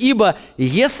 «Потому что, ибо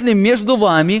если между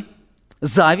вами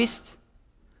зависть,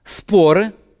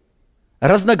 споры,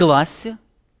 разногласия»,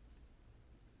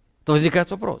 то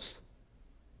возникает вопрос: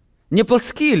 не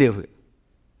плотские ли вы?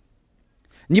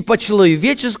 Не по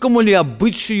человеческому ли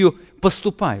обычаю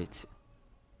поступаете?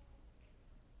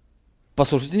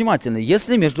 Послушайте внимательно.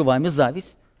 Если между вами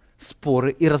зависть,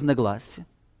 споры и разногласия,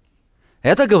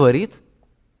 это говорит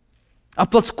о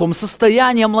плотском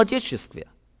состоянии, о младенчестве.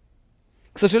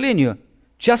 К сожалению,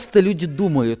 часто люди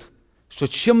думают, что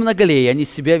чем многолее они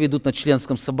себя ведут на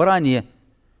членском собрании,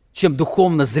 чем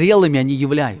духовно зрелыми они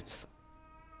являются.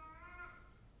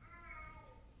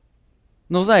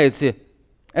 Но знаете,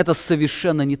 это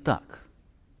совершенно не так.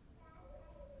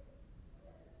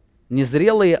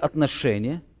 Незрелые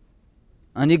отношения,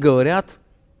 они говорят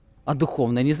о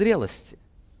духовной незрелости.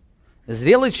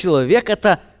 Зрелый человек –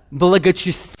 это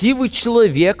благочестивый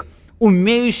человек,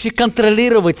 умеющий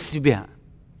контролировать себя.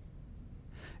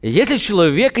 Если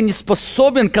человек не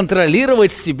способен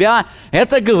контролировать себя,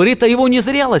 это говорит о его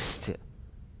незрелости.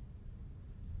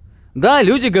 Да,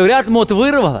 люди говорят, вот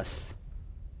вырвалось,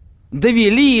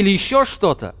 довели или еще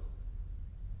что-то.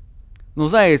 Ну,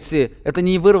 знаете, это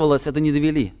не вырвалось, это не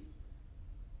довели.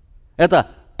 Это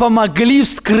помогли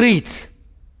вскрыть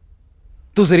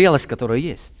ту зрелость, которая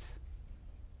есть.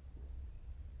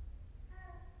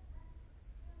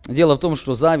 Дело в том,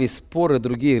 что зависть, споры,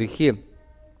 другие грехи,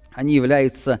 они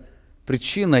являются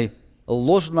причиной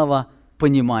ложного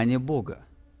понимания Бога.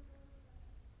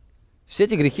 Все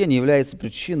эти грехи не являются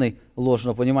причиной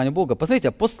ложного понимания Бога. Посмотрите,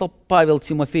 апостол Павел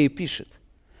Тимофею пишет,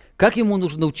 как ему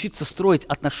нужно учиться строить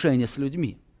отношения с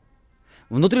людьми.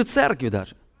 Внутри церкви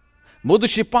даже.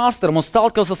 Будучи пастором, он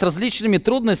сталкивался с различными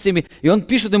трудностями, и он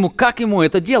пишет ему, как ему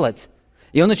это делать.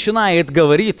 И он начинает,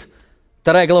 говорит,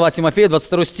 2 глава Тимофея,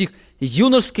 22 стих,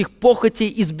 «Юношеских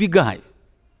похотей избегай».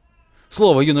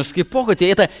 Слово «юношеские похоти» –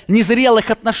 это незрелых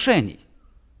отношений.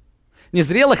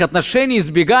 Незрелых отношений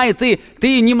избегай.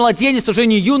 Ты не младенец, уже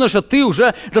не юноша, ты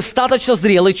уже достаточно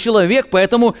зрелый человек,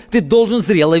 поэтому ты должен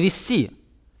зрело вести.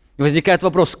 И возникает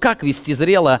вопрос, как вести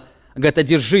зрело? Говорит,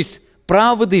 одержись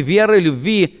правды, веры,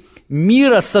 любви,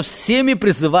 мира со всеми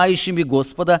призывающими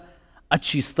Господа от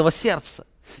чистого сердца.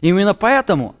 Именно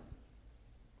поэтому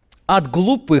от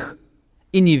глупых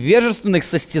и невежественных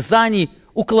состязаний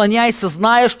уклоняйся,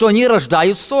 зная, что они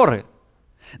рождают ссоры.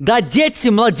 Да, дети,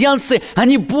 младенцы,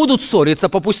 они будут ссориться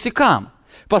по пустякам.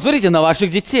 Посмотрите на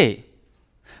ваших детей.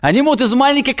 Они могут из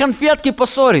маленькой конфетки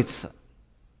поссориться.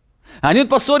 Они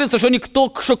будут поссориться,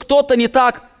 что кто-то не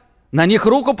так на них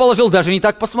руку положил, даже не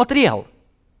так посмотрел.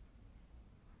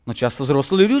 Но часто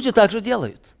взрослые люди так же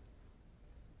делают.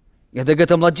 Это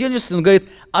говорит о младенчестве, он говорит,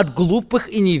 от глупых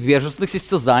и невежественных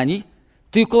состязаний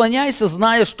Ты уклоняйся,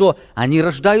 зная, что они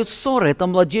рождают ссоры, это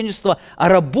младенчество, а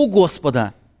рабу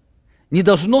Господа не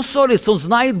должно ссориться, он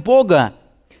знает Бога,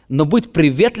 но быть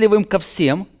приветливым ко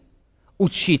всем,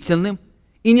 учительным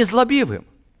и незлобивым.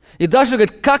 И даже,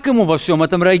 говорит, как ему во всем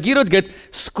этом реагировать? Говорит,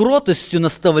 с кротостью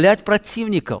наставлять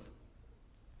противников.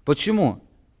 Почему?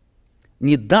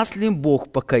 Не даст ли им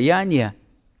Бог покаяние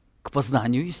к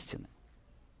познанию истины?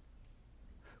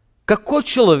 Какой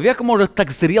человек может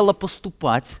так зрело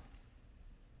поступать?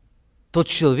 Тот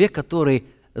человек, который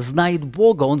знает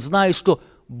Бога, он знает, что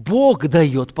Бог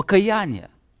дает покаяние.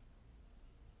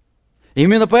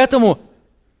 Именно поэтому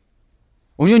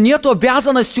у него нет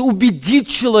обязанности убедить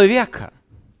человека.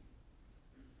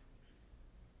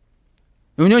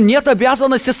 У него нет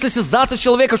обязанности состязаться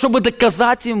человека, чтобы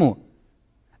доказать ему.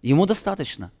 Ему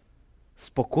достаточно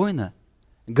спокойно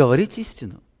говорить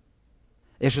истину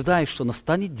и ожидая, что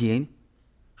настанет день,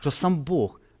 что сам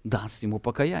Бог даст ему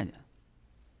покаяние.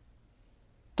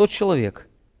 Тот человек,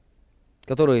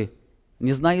 который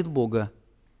не знает Бога,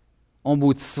 он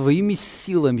будет своими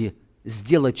силами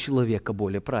сделать человека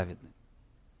более праведным.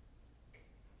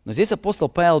 Но здесь апостол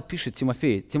Павел пишет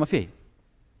Тимофей,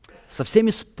 со всеми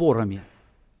спорами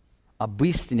об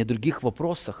истине, других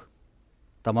вопросах,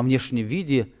 там о внешнем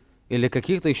виде или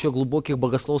каких-то еще глубоких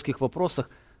богословских вопросах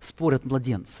спорят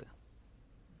младенцы.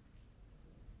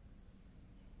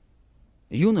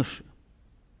 Юноши,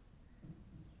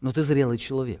 но ты зрелый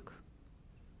человек.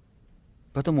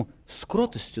 Поэтому с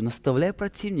кротостью наставляй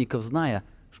противников, зная,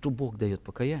 что Бог дает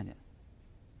покаяние.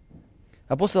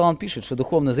 Апостол Иоанн пишет, что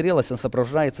духовная зрелость, она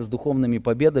сопровождается с духовными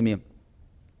победами.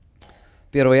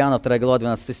 1 Иоанна, 2 глава,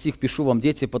 12 стих. «Пишу вам,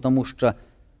 дети, потому что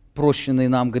прощенные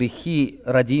нам грехи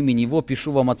ради имени Его.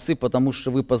 Пишу вам, отцы, потому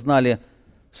что вы познали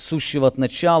сущего от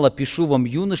начала. Пишу вам,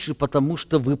 юноши, потому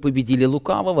что вы победили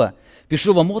лукавого.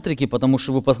 Пишу вам, отроки, потому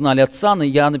что вы познали Отца. Но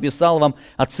я написал вам,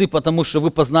 отцы, потому что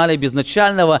вы познали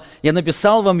безначального. Я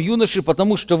написал вам, юноши,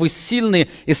 потому что вы сильны,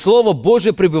 и Слово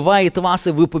Божие пребывает в вас,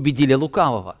 и вы победили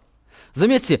лукавого».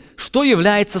 Заметьте, что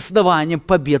является основанием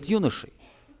побед юношей?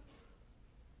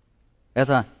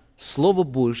 Это Слово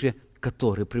Божье,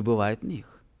 которое пребывает в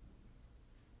них.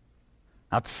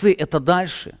 Отцы – это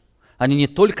дальше. Они не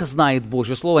только знают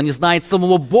Божье Слово, они знают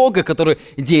самого Бога, который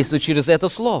действует через это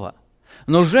Слово.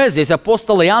 Но уже здесь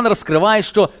апостол Иоанн раскрывает,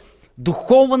 что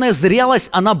духовная зрелость,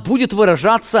 она будет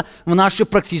выражаться в нашей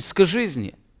практической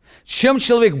жизни. Чем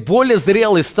человек более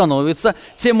зрелый становится,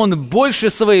 тем он больше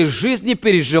в своей жизни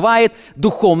переживает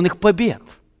духовных побед.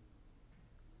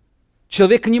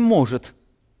 Человек не может,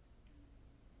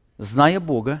 зная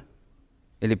Бога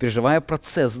или переживая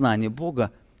процесс знания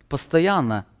Бога,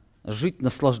 постоянно жить,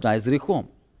 наслаждаясь грехом.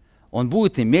 Он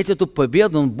будет иметь эту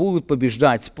победу, он будет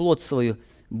побеждать плоть свою,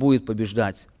 будет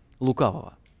побеждать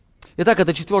лукавого. Итак,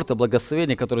 это 4-е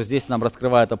благословение, которое здесь нам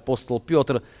раскрывает апостол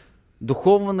Петр.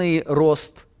 Духовный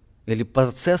рост или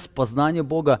процесс познания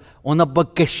Бога, он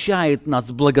обогащает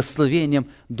нас благословением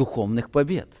духовных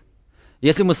побед.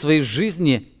 Если мы в своей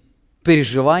жизни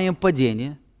переживаем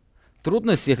падение,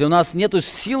 трудности, если у нас нет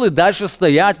силы дальше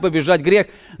стоять, побежать грех,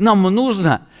 нам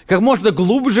нужно как можно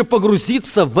глубже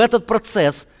погрузиться в этот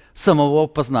процесс самого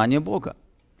познания Бога.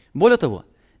 Более того,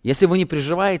 если вы не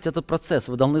переживаете этот процесс,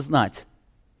 вы должны знать,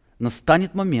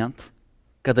 настанет момент,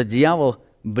 когда дьявол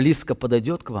близко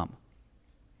подойдет к вам,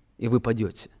 и вы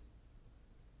падете.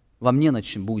 Вам не на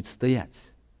чем будет стоять.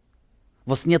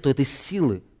 У вас нету этой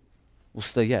силы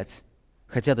устоять,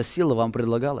 хотя эта сила вам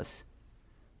предлагалась,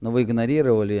 но вы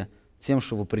игнорировали тем,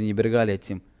 что вы пренебрегали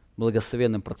этим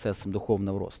благословенным процессом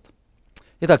духовного роста.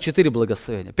 Итак, 4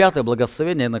 благословения. 5-е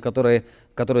благословение,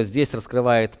 которое здесь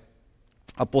раскрывает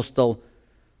апостол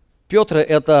Петр,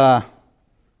 это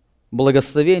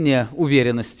благословение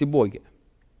уверенности в Боге.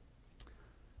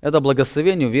 Это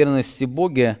благословение уверенности в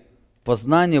Боге,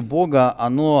 познание Бога,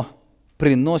 оно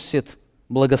приносит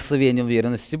благословение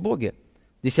уверенности в Боге.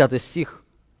 10 стих,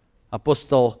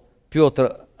 апостол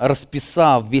Петр,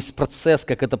 расписав весь процесс,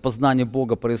 как это познание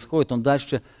Бога происходит, он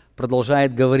дальше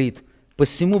продолжает говорить: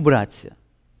 «Посему, братья,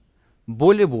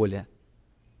 более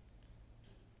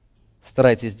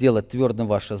старайтесь делать твердым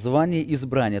ваше звание и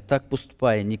избрание, так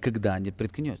поступая, никогда не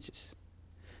приткнетесь».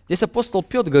 Здесь апостол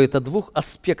Петр говорит о 2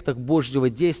 аспектах Божьего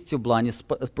действия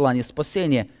в плане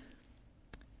спасения.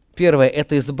 Первое –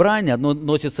 это избрание, оно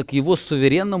относится к его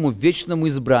суверенному, вечному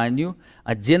избранию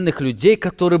отдельных людей,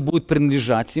 которые будут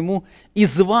принадлежать ему. И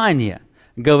звание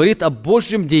говорит о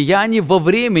Божьем деянии во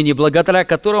времени, благодаря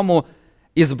которому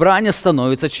избрание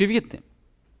становится очевидным.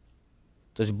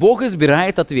 То есть Бог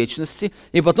избирает от вечности,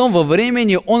 и потом во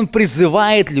времени Он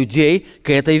призывает людей к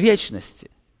этой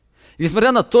вечности. И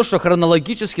несмотря на то, что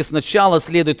хронологически сначала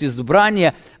следует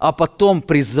избрание, а потом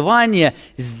призвание,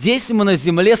 здесь мы на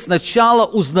земле сначала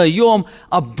узнаем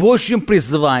о Божьем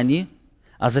призвании,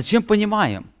 а затем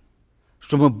понимаем,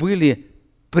 что мы были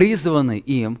призваны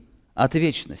им от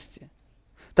вечности.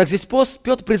 Так здесь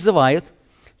Петр призывает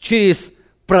через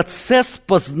процесс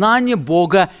познания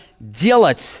Бога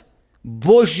делать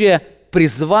Божье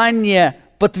призвание,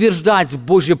 подтверждать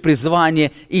Божье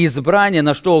призвание и избрание,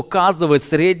 на что указывает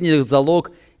средний залог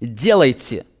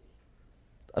 «делайте».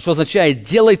 Что означает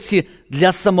 «делайте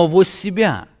для самого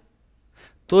себя».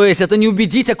 То есть это не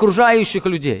убедить окружающих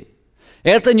людей.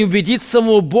 Это не убедить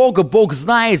самого Бога. Бог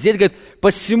знает. Здесь говорит,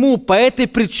 посему, по этой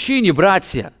причине,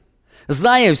 братья,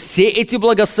 зная все эти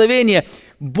благословения,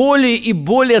 более и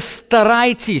более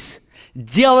старайтесь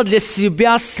делать для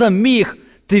себя самих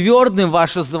твердым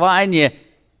ваше звание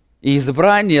и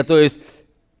избрание, то есть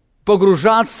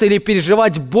погружаться или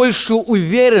переживать большую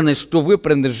уверенность, что вы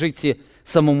принадлежите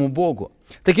самому Богу.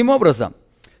 Таким образом,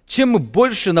 чем мы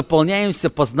больше наполняемся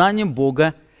познанием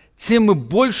Бога, тем мы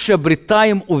больше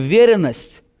обретаем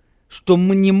уверенность, что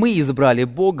не мы избрали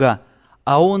Бога,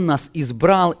 а Он нас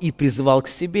избрал и призвал к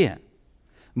себе.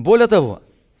 Более того,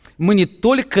 мы не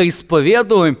только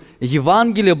исповедуем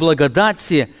Евангелие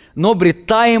благодати, но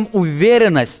обретаем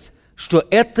уверенность, что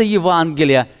это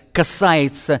Евангелие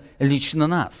касается лично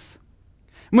нас.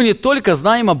 Мы не только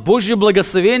знаем о Божьем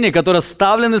благословении, которое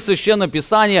оставлено в Священном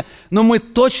Писании, но мы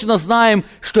точно знаем,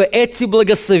 что эти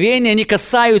благословения, они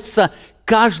касаются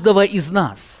каждого из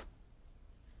нас.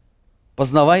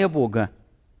 Познавая Бога,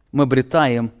 мы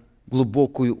обретаем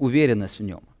глубокую уверенность в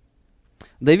Нем.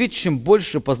 Давид, чем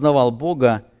больше познавал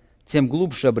Бога, тем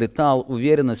глубже обретал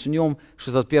уверенность в Нем. В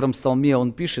 61-м псалме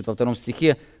он пишет во 2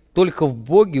 стихе: «Только в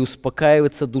Боге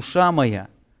успокаивается душа моя».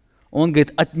 Он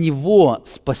говорит, от Него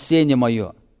спасение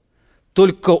мое.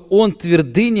 Только Он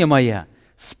твердыня моя,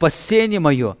 спасение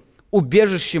мое,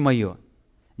 убежище мое.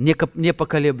 Не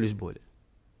поколеблюсь более.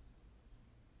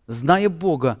 Зная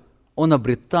Бога, он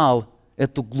обретал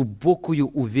эту глубокую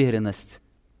уверенность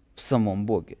в самом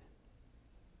Боге.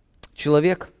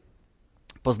 Человек,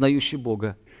 познающий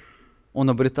Бога, он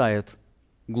обретает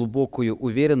глубокую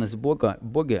уверенность в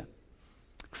Боге.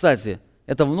 Кстати,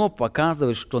 это вновь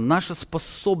показывает, что наша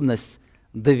способность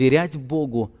доверять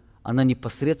Богу, она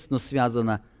непосредственно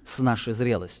связана с нашей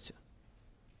зрелостью.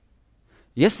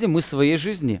 Если мы в своей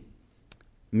жизни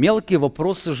мелкие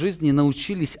вопросы жизни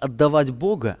научились отдавать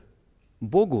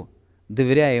Богу,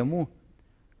 доверяя Ему,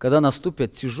 когда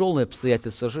наступят тяжелые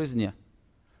обстоятельства жизни,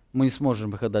 мы не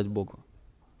сможем их отдать Богу.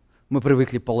 Мы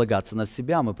привыкли полагаться на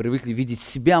себя, мы привыкли видеть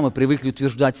себя, мы привыкли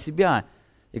утверждать себя.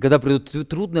 И когда придут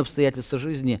трудные обстоятельства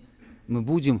жизни, мы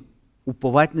будем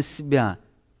уповать на себя,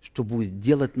 что будет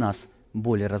делать нас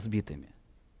более разбитыми.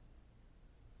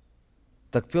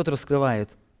 Так Петр раскрывает,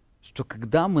 что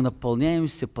когда мы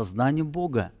наполняемся познанием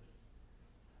Бога,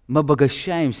 мы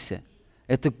обогащаемся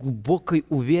этой глубокой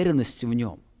уверенностью в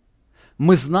Нем.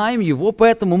 Мы знаем Его,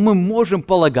 поэтому мы можем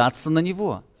полагаться на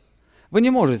Него. Вы не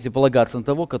можете полагаться на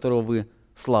того, которого вы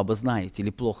слабо знаете или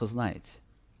плохо знаете.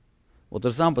 Вот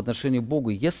то же самое по отношению к Богу.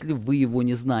 Если вы Его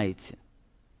не знаете,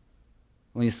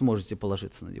 вы не сможете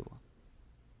положиться на Него.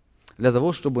 Для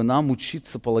того, чтобы нам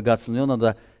учиться полагаться на Него,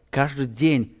 надо каждый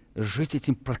день жить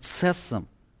этим процессом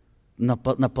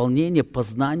наполнения,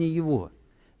 познания Его.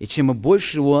 И чем мы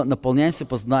больше Его наполняемся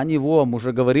познанием Его, мы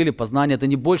уже говорили, познание – это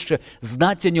не больше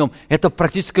знать о Нем, это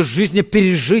практически жизнь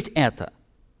пережить это.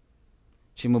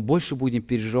 Чем мы больше будем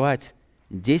переживать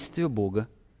действие Бога,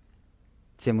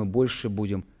 тем мы больше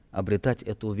будем обретать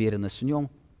эту уверенность в Нем.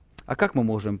 А как мы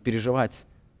можем переживать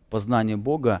познание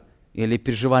Бога или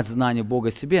переживать знание Бога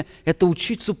о себе? Это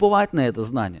учиться уповать на это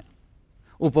знание,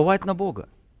 уповать на Бога.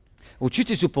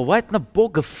 Учитесь уповать на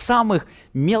Бога в самых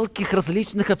мелких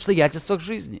различных обстоятельствах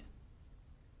жизни.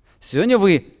 Сегодня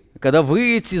вы, когда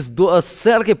выйдете с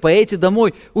церкви, поедете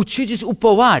домой, учитесь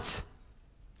уповать,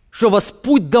 что у вас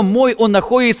путь домой, он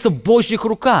находится в Божьих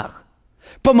руках.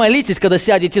 Помолитесь, когда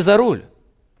сядете за руль.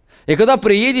 И когда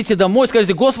приедете домой,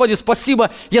 скажите: Господи,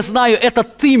 спасибо, я знаю, это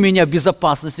Ты меня в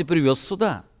безопасности привез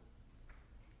сюда.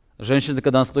 Женщины,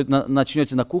 когда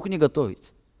начнете на кухне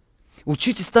готовить,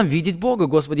 учитесь там видеть Бога.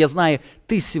 Господи, я знаю,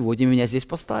 Ты сегодня меня здесь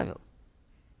поставил.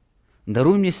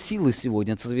 Даруй мне силы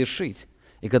сегодня это совершить.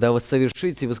 И когда вы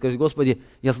совершите, вы скажете: Господи,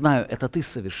 я знаю, это Ты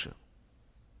совершил.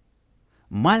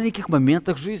 В маленьких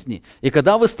моментах жизни. И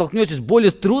когда вы столкнетесь с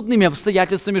более трудными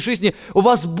обстоятельствами жизни, у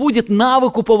вас будет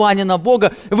навык упования на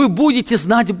Бога. Вы будете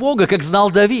знать Бога, как знал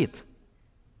Давид.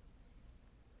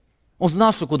 Он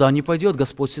знал, что куда он не пойдет,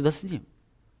 Господь всегда с ним.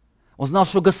 Он знал,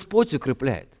 что Господь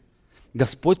укрепляет.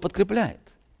 Господь подкрепляет.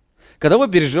 Когда вы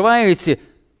переживаете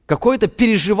какое-то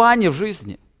переживание в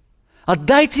жизни,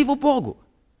 отдайте его Богу.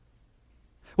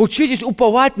 Учитесь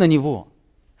уповать на Него.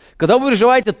 Когда вы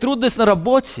переживаете трудность на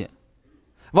работе,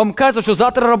 вам кажется, что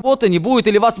завтра работы не будет,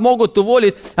 или вас могут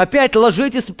уволить, опять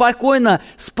ложитесь спокойно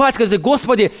спать, скажите: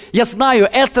 Господи, я знаю,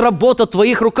 эта работа в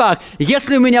Твоих руках.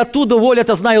 Если меня оттуда уволят,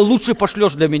 я знаю, лучше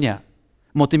пошлешь для меня.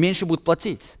 Может, и меньше будут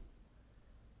платить.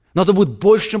 Но это будет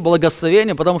большим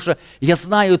благословением, потому что я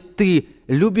знаю, Ты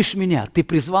любишь меня, Ты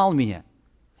призвал меня,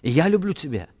 и я люблю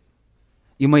Тебя.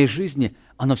 И в моей жизни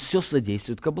оно все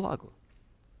содействует ко благу.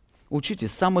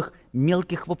 Учитесь в самых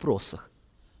мелких вопросах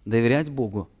доверять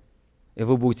Богу, и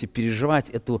вы будете переживать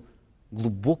эту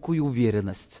глубокую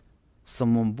уверенность в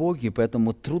самом Боге, и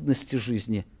поэтому трудности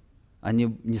жизни,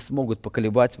 они не смогут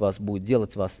поколебать вас, будут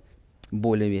делать вас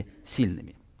более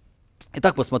сильными.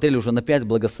 Итак, посмотрели уже на 5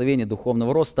 благословений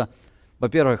духовного роста.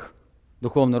 Во-первых,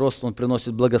 духовный рост, он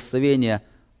приносит благословение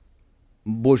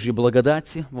Божьей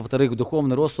благодати. Во-вторых,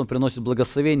 духовный рост, он приносит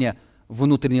благословение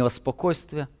внутреннего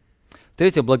спокойствия.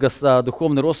 В-третьих,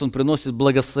 духовный рост, он приносит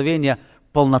благословение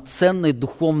полноценной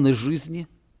духовной жизни.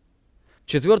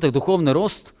 В-четвертых, духовный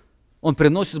рост, он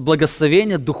приносит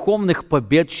благословение духовных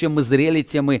побед. Чем мы зрелее,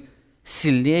 тем мы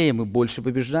сильнее, мы больше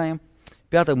побеждаем.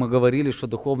 В-пятых, мы говорили, что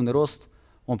духовный рост,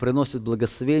 он приносит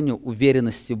благословение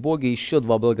уверенности в Боге. Еще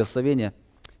 2 благословения,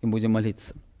 и будем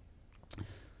молиться.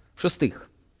 В-шестых,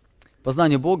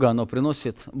 познание Бога, оно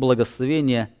приносит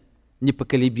благословение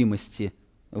непоколебимости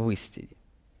в истине.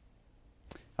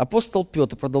 Апостол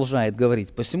Петр продолжает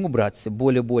говорить: «Посему, братья,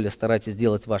 более старайтесь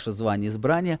делать ваше звание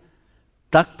избрания,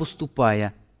 так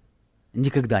поступая,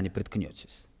 никогда не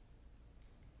приткнетесь».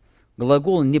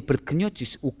 Глагол «не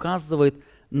приткнетесь» указывает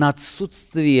на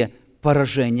отсутствие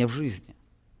поражения в жизни.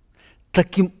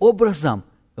 Таким образом,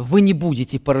 вы не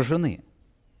будете поражены.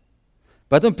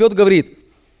 Поэтому Петр говорит,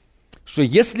 что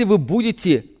если вы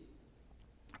будете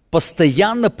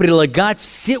постоянно прилагать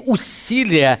все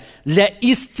усилия для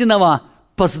истинного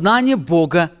познания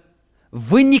Бога,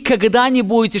 вы никогда не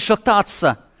будете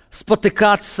шататься,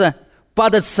 спотыкаться,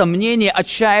 падать в сомнения,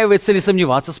 отчаиваться или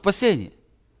сомневаться в спасении.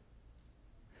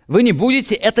 Вы не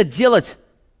будете это делать,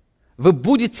 вы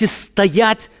будете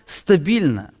стоять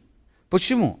стабильно.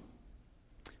 Почему?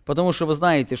 Потому что вы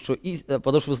знаете, свое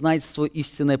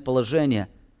истинное положение,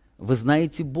 вы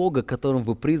знаете Бога, которым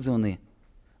вы призваны,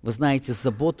 вы знаете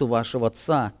заботу вашего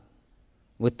Отца,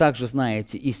 вы также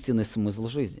знаете истинный смысл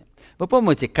жизни. Вы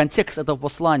помните, контекст этого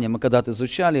послания, мы когда-то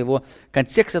изучали его,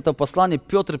 контекст этого послания,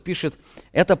 Петр пишет,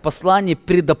 это послание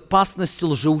пред опасностью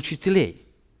лжеучителей.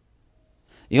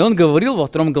 И он говорил во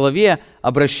 2 главе,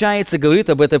 обращается, говорит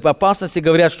об этой опасности,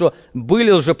 говорят, что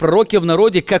были лжепророки в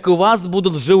народе, как и у вас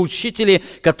будут лжеучители,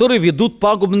 которые ведут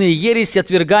пагубные ереси,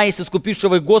 отвергаясь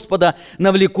искупившего Господа,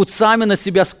 навлекут сами на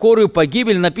себя скорую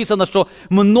погибель. Написано, что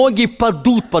многие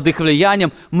падут под их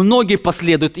влиянием, многие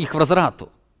последуют их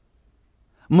возврату.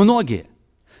 Многие.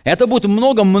 Это будет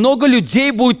много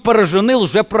людей будет поражены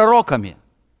лжепророками.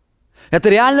 Это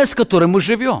реальность, в которой мы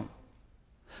живем.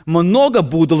 Много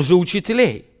будут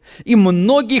лжеучителей. И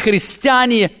многие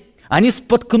христиане, они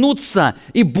споткнутся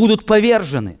и будут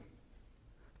повержены.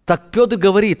 Так Петр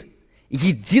говорит,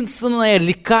 единственное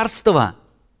лекарство,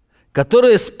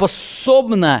 которое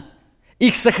способно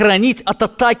их сохранить от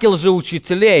атаки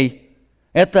лжеучителей,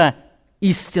 это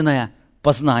истинное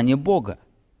познание Бога.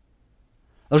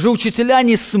 Лжеучителя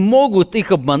не смогут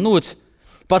их обмануть,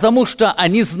 потому что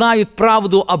они знают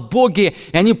правду о Боге,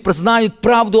 и они знают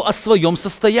правду о своем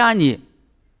состоянии.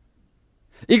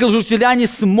 И лжеучителя не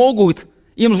смогут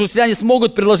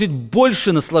предложить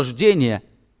больше наслаждения,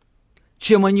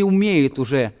 чем они умеют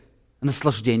уже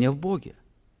наслаждение в Боге.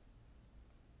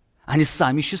 Они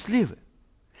сами счастливы.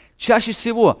 Чаще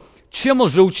всего, чем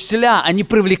лжеучителя, они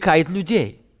привлекают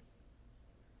людей.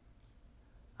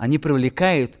 Они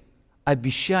привлекают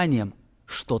обещанием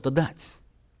что-то дать.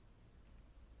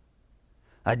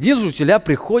 Одни лжеучителя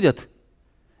приходят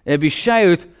и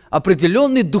обещают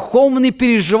определенные духовные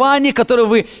переживания, которые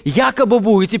вы якобы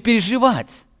будете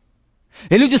переживать.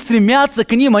 И люди стремятся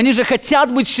к ним, они же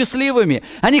хотят быть счастливыми,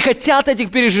 они хотят этих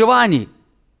переживаний.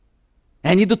 И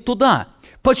они идут туда.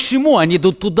 Почему они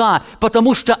идут туда?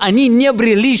 Потому что они не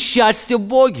обрели счастье в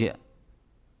Боге.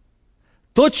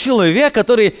 Тот человек,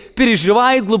 который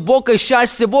переживает глубокое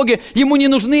счастье в Боге, ему не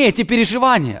нужны эти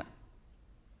переживания.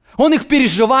 Он их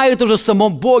переживает уже в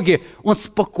самом Боге. Он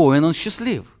спокоен, он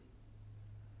счастлив.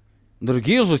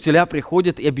 Другие лжеучителя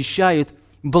приходят и обещают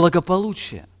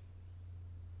благополучие.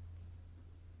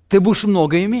 Ты будешь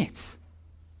много иметь.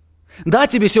 Да,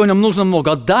 тебе сегодня нужно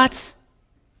много отдать,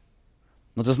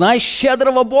 но ты знаешь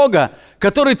щедрого Бога,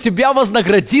 который тебя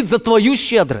вознаградит за твою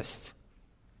щедрость.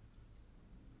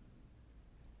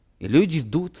 И люди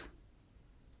идут,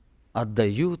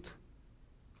 отдают,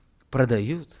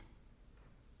 продают.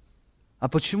 А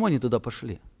почему они туда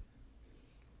пошли?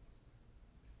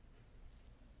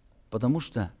 Потому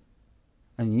что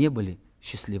они не были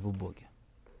счастливы в Боге.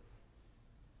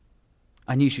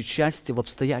 Они ищут счастье в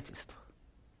обстоятельствах.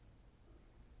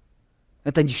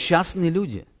 Это несчастные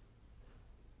люди.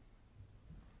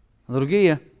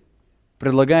 Другие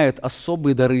предлагают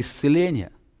особые дары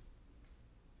исцеления.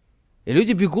 И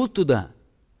люди бегут туда,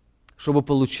 чтобы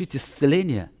получить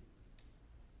исцеление.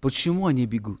 Почему они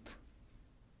бегут?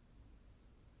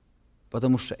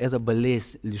 Потому что эта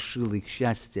болезнь лишила их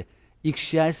счастья. Их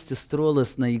счастье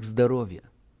строилось на их здоровье.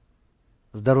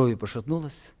 Здоровье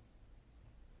пошатнулось,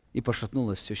 и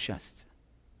пошатнулось все счастье.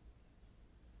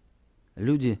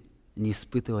 Люди не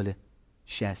испытывали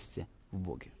счастья в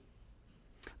Боге.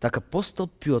 Так апостол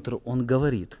Петр, он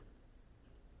говорит,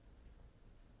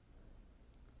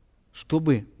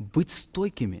 чтобы быть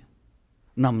стойкими,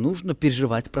 нам нужно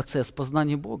переживать процесс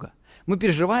познания Бога. Мы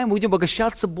переживаем, будем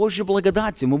обогащаться Божьей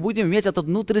благодатью, мы будем иметь этот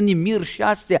внутренний мир,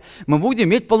 счастье, мы будем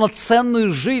иметь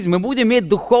полноценную жизнь, мы будем иметь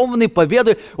духовные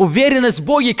победы, уверенность в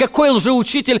Боге. Какой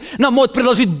лжеучитель нам может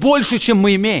предложить больше, чем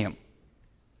мы имеем?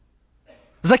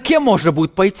 За кем можно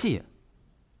будет пойти?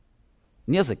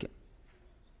 Не за кем.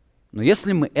 Но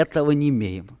если мы этого не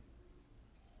имеем,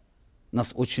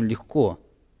 нас очень легко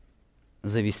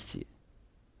завести.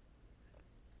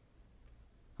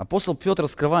 Апостол Петр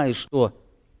раскрывает, что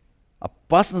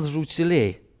опасность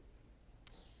лжеучителей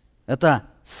 – это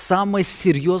самая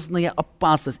серьезная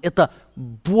опасность, это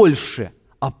больше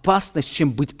опасность,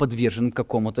 чем быть подверженным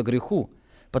какому-то греху.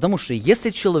 Потому что если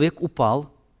человек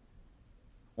упал,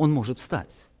 он может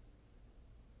встать.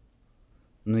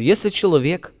 Но если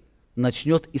человек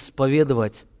начнет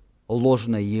исповедовать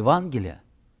ложное Евангелие,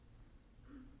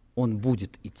 он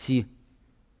будет идти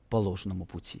по ложному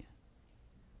пути.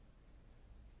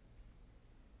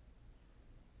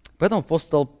 Поэтому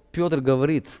апостол Петр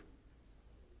говорит,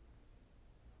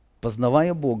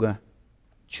 познавая Бога,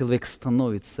 человек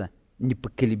становится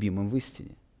непоколебимым в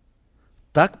истине.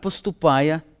 Так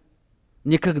поступая,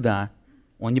 никогда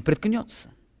он не приткнется.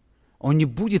 Он не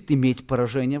будет иметь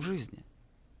поражения в жизни.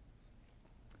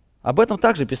 Об этом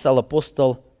также писал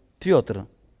апостол Петр.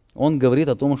 Он говорит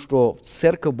о том, что в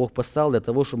церковь Бог поставил для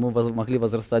того, чтобы мы могли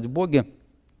возрастать в Боге.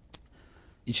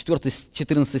 И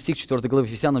 14 стих 4 главы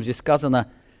Ефесянам здесь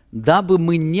сказано, «Дабы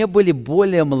мы не были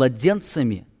более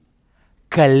младенцами,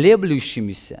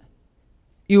 колеблющимися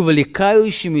и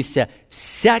увлекающимися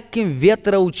всяким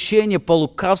ветроучением по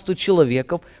лукавству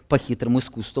человеков, по хитрому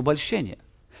искусству обольщения».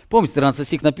 Помните, 13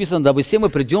 стих написано, «Дабы все мы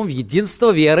придем в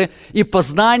единство веры и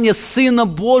познание Сына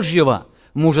Божьего,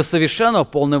 мужа совершенного,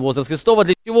 полный возраст Христова».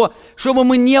 Для чего? Чтобы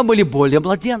мы не были более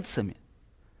младенцами,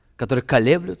 которые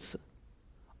колеблются,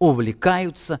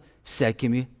 увлекаются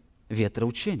всякими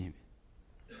ветроучениями.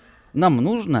 Нам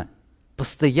нужно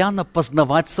постоянно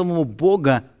познавать самого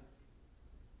Бога,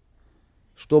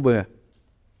 чтобы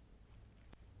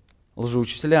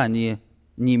лжеучителя не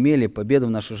имели победы в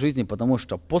нашей жизни, потому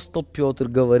что апостол Петр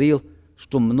говорил,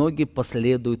 что многие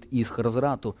последуют их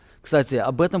разврату. Кстати,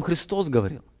 об этом Христос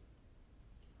говорил,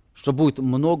 что будет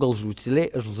много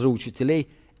лжеучителей,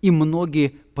 и многие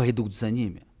пойдут за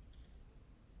ними.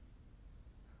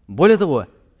 Более того,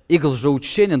 их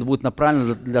лжеучение будет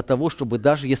направлено для того, чтобы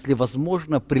даже, если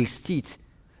возможно, прельстить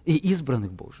и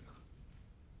избранных Божьих.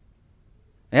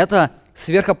 Это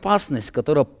сверхопасность,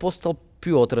 которую апостол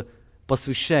Петр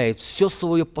посвящает все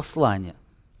свое послание.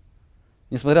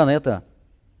 Несмотря на это,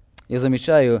 я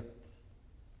замечаю,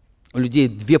 у людей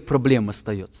две проблемы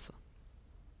остаются.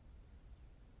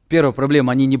 Первая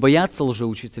проблема – они не боятся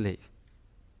лжеучителей.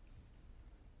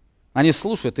 Они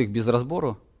слушают их без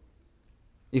разбору.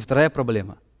 И вторая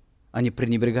проблема – они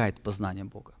пренебрегают познанием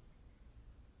Бога.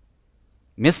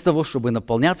 Вместо того, чтобы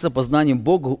наполняться познанием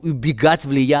Бога и убегать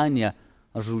влияния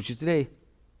лжеучителей,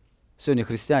 сегодня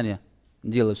христиане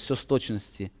делают все с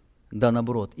точности да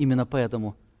наоборот. Именно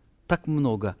поэтому так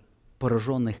много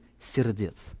пораженных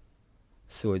сердец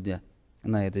сегодня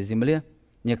на этой земле.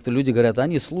 Некоторые люди говорят,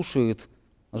 они слушают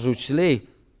лжеучителей,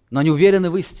 но они уверены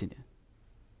в истине.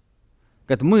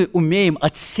 Говорят, мы умеем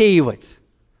отсеивать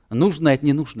нужное от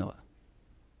ненужного.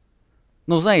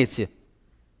 Но знаете,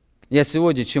 я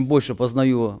сегодня, чем больше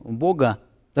познаю Бога,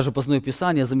 даже познаю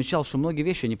Писание, замечал, что многие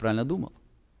вещи я неправильно думал.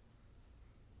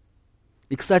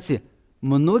 И, кстати,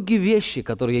 многие вещи,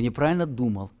 которые я неправильно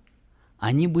думал,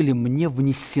 они были мне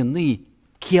внесены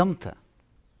кем-то,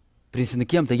 принесены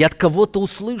кем-то. Я от кого-то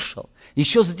услышал,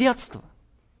 еще с детства.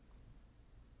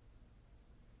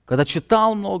 Когда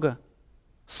читал много,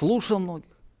 слушал многих.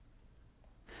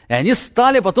 И они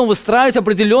стали потом выстраивать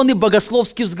определенный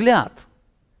богословский взгляд.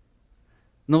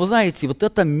 Но вы знаете, вот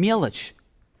эта мелочь,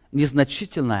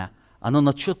 незначительная, она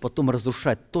начнет потом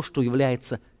разрушать то, что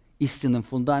является истинным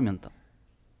фундаментом.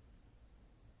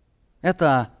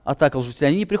 Это атака лжеучителей.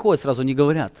 Они не приходят сразу, не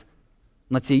говорят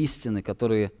на те истины,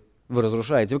 которые вы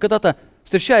разрушаете. Вы когда-то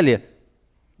встречали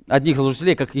одних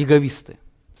лжеучителей как яговисты,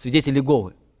 свидетели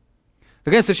Иеговы. Вы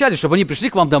когда-то встречали, чтобы они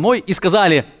пришли к вам домой и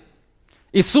сказали: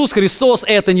 Иисус Христос –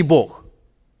 это не Бог.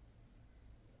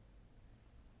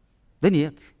 Да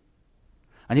нет.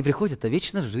 Они приходят, о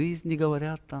вечной жизни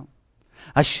говорят там,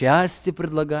 о счастье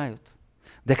предлагают.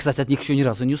 Да я, кстати, от них еще ни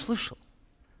разу не услышал.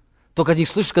 Только от них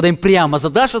слышишь, когда им прямо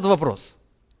задашь этот вопрос.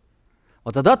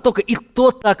 Вот тогда только и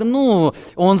то так,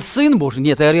 он Сын Божий.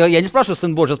 Нет, я не спрашиваю,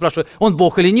 Сын Божий, я спрашиваю, он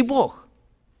Бог или не Бог.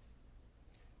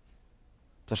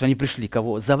 Потому что они пришли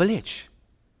кого? Завлечь.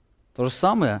 То же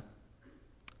самое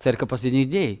церковь последних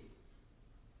дней,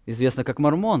 известна как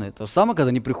мормоны. То же самое, когда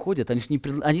они приходят, они же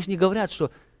не говорят,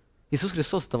 что Иисус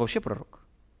Христос – это вообще пророк.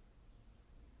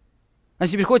 Они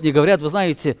приходят и говорят: вы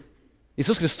знаете,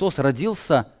 Иисус Христос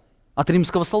родился от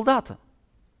римского солдата.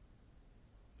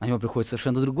 Они вам приходят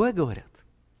совершенно другое говорят.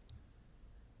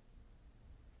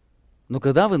 Но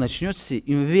когда вы начнете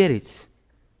им верить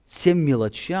тем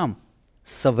мелочам,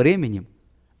 со временем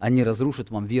они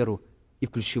разрушат вам веру и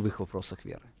в ключевых вопросах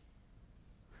веры.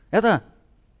 Это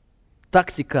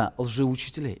тактика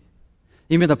лжеучителей.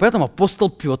 Именно поэтому апостол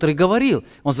Петр и говорил.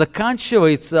 Он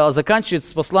заканчивает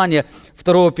с послания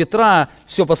 2 Петра,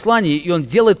 все послание, и он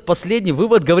делает последний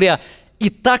вывод, говоря: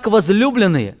 «Итак,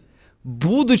 возлюбленные,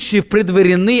 будучи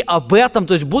предварены об этом,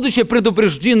 то есть будучи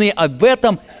предупреждены об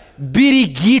этом,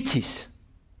 берегитесь,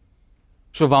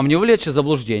 чтобы вам не увлечься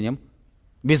заблуждением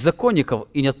беззаконников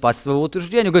и не отпасть в своего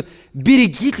утверждения». Он говорит: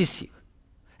 берегитесь их.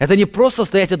 Это не просто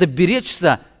стоять, это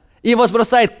беречься. И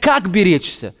возрастает, как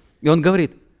беречься. И он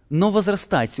говорит: но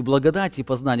возрастайте в благодати и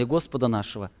познании Господа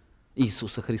нашего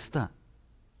Иисуса Христа.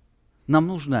 Нам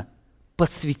нужно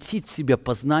посвятить себя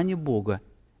познанию Бога.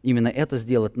 Именно это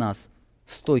сделает нас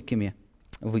стойкими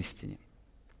в истине.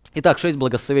 Итак, 6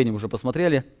 благословений мы уже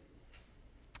посмотрели.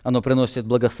 Оно приносит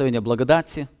благословение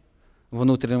благодати,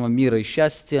 внутреннего мира и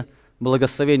счастья,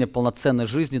 благословение полноценной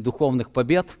жизни, духовных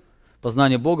побед.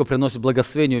 Познание Бога приносит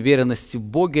благословение уверенности в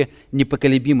Боге,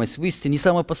 непоколебимость в истине. И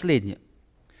самое последнее.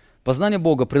 Познание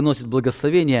Бога приносит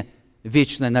благословение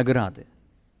вечной награды.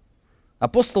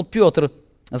 Апостол Петр,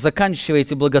 заканчивая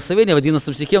эти благословения, в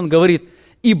 11 стихе он говорит: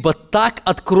 «Ибо так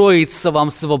откроется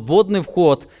вам свободный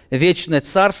вход в вечное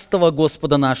царство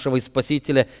Господа нашего и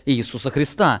Спасителя Иисуса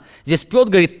Христа». Здесь Петр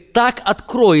говорит: «Так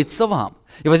откроется вам».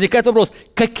 И возникает вопрос: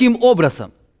 каким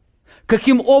образом?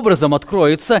 Каким образом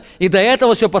откроется? И до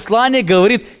этого все послание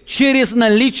говорит: через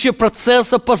наличие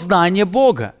процесса познания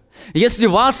Бога. Если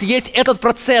у вас есть этот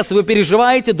процесс, вы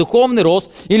переживаете духовный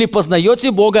рост или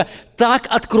познаете Бога, так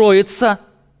откроется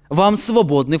вам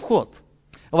свободный вход.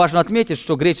 Важно отметить,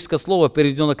 что греческое слово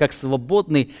переведено как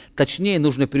 «свободный», точнее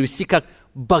нужно перевести как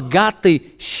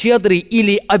 «богатый», «щедрый»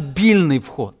 или «обильный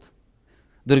вход».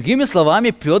 Другими словами,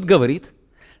 Петр говорит: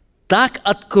 так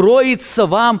откроется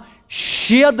вам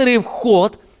щедрый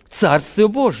вход в Царствие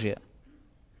Божие.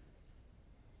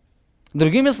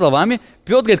 Другими словами,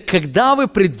 Петр говорит: когда вы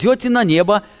придете на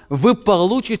небо, вы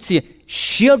получите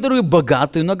щедрую,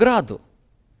 богатую награду.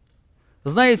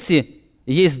 Знаете,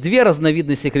 есть 2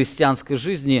 разновидности христианской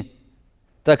жизни,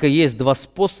 так и есть 2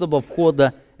 способа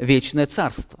входа в вечное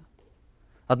царство.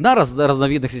 Одна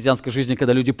разновидность христианской жизни,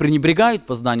 когда люди пренебрегают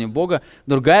познанием Бога,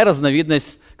 другая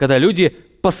разновидность, когда люди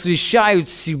посвящают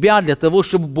себя для того,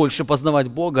 чтобы больше познавать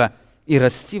Бога и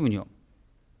расти в Нем.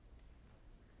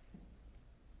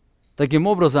 Таким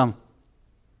образом,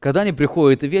 когда они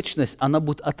приходят в вечность, она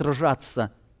будет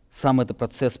отражаться, сам этот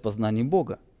процесс познания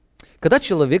Бога. Когда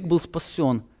человек был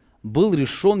спасен, был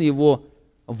решен его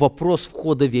вопрос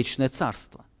входа в вечное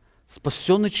царство.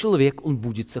 Спасенный человек, он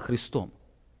будет со Христом.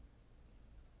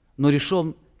 Но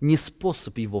решен не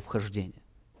способ его вхождения.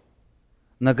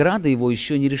 Награда его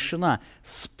еще не решена.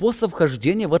 Способ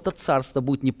вхождения в это царство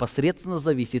будет непосредственно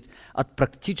зависеть от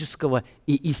практического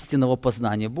и истинного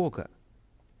познания Бога.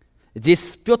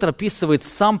 Здесь Петр описывает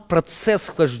сам процесс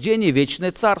вхождения в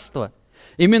вечное царство.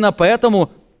 Именно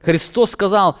поэтому Христос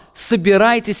сказал: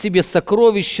 собирайте себе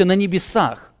сокровища на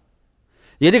небесах.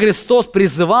 Если Христос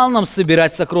призывал нам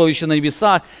собирать сокровища на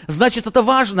небесах, значит, это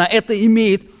важно, это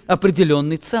имеет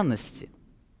определенные ценности.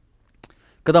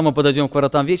 Когда мы подойдем к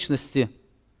воротам вечности,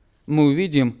 мы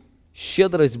увидим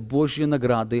щедрость Божьей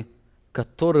награды,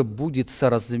 которая будет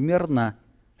соразмерна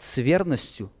с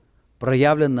верностью,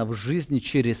 проявлена в жизни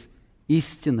через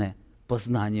истинное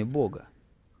познание Бога.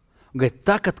 Он говорит,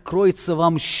 так откроется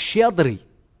вам щедрый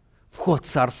вход в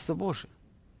Царство Божие.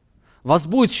 У вас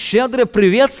будет щедрое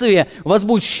приветствие, у вас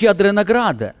будет щедрая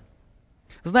награда.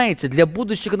 Знаете, для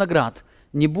будущих наград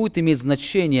не будет иметь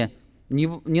значения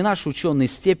ни наши ученые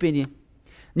степени,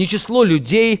 ни число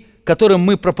людей, которым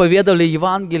мы проповедовали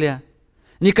Евангелие,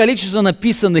 ни количество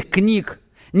написанных книг,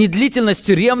 ни длительность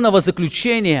тюремного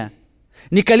заключения,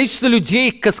 ни количество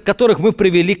людей, которых мы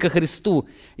привели ко Христу.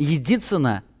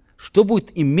 Единственное, что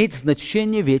будет иметь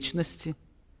значение вечности,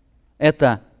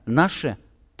 это наше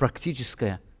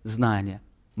практическое знание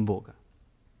Бога.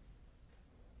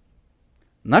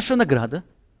 Наша награда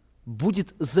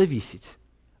будет зависеть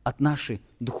от нашей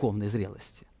духовной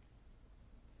зрелости,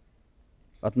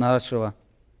 от нашего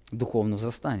духовного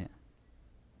возрастания.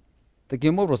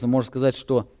 Таким образом, можно сказать,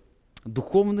 что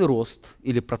духовный рост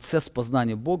или процесс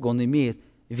познания Бога, он имеет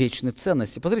вечные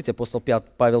ценности. Посмотрите, апостол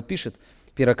Павел пишет,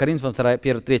 1 Коринфянам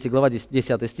 3 глава,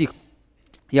 10 стих.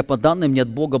 «Я по данным мне от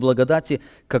Бога благодати,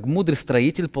 как мудрый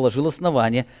строитель положил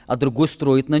основание, а другой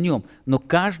строит на нем. Но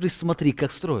каждый смотри,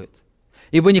 как строит.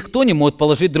 Ибо никто не может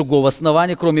положить другого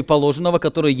основания, кроме положенного,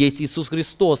 которое есть Иисус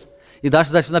Христос». И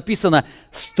дальше написано,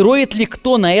 «Строит ли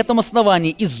кто на этом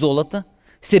основании из золота,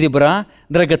 серебра,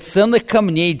 драгоценных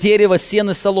камней, дерева,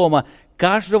 сена, солома?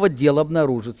 Каждого дела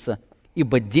обнаружится,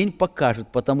 ибо день покажет,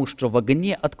 потому что в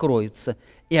огне откроется,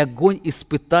 и огонь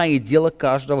испытает дело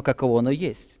каждого, каково оно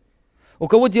есть. У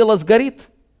кого дело сгорит,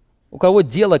 у кого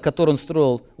дело, которое он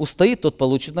строил, устоит, тот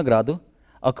получит награду,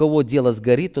 а у кого дело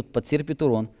сгорит, тот потерпит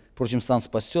урон. Впрочем, сам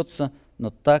спасется,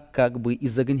 но так как бы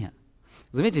из огня».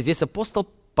 Заметьте, здесь апостол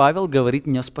Павел говорит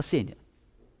не о спасении,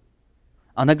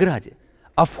 о награде,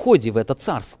 о входе в это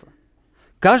царство.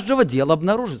 Каждого дела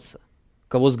обнаружится. У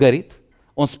кого сгорит,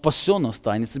 он спасен, он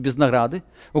останется без награды.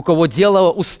 У кого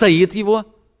дело устоит его,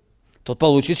 тот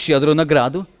получит щедрую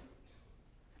награду.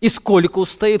 И сколько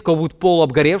устоит, у кого будет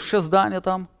полуобгоревшее здание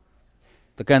там,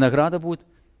 такая награда будет.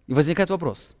 И возникает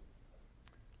вопрос,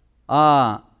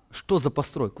 а что за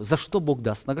постройку? За что Бог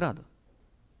даст награду?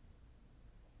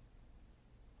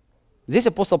 Здесь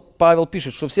апостол Павел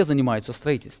пишет, что все занимаются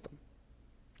строительством,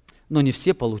 но не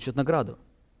все получат награду.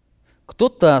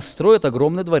 Кто-то строит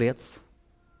огромный дворец,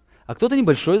 а кто-то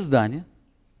небольшое здание.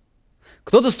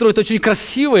 Кто-то строит очень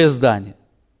красивое здание,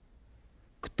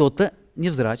 кто-то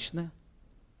невзрачное.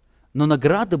 Но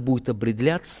награда будет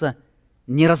определяться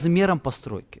не размером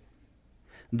постройки.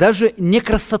 Даже не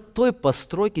красотой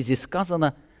постройки, здесь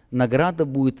сказано, награда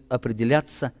будет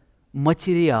определяться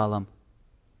материалом,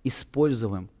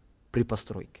 используемым при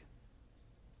постройке.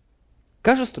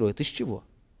 Как же строят? Из чего?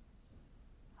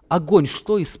 Огонь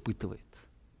что испытывает?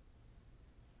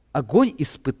 Огонь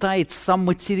испытает сам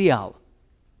материал.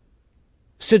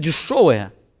 Все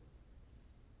дешевое,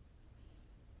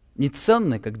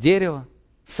 неценное, как дерево,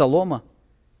 солома,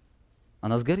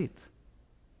 она сгорит.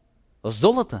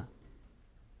 Золото,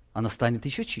 она станет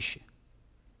еще чище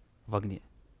в огне.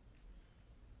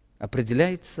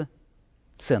 Определяется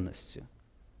ценностью,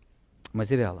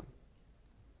 материалом.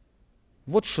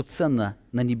 Вот что ценно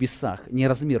на небесах, не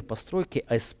размер постройки,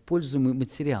 а используемый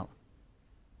материал.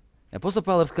 И апостол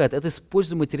Павел рассказывает, это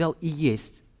используемый материал и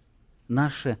есть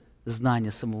наше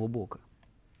знание самого Бога.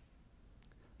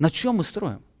 На чем мы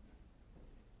строим?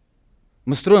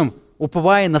 Мы строим,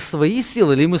 уповая на свои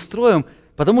силы, или мы строим,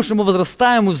 потому что мы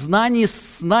возрастаем и в знании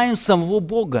знаем самого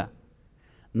Бога?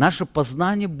 Наше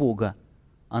познание Бога,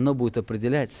 оно будет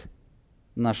определять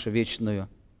нашу вечную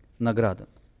награду.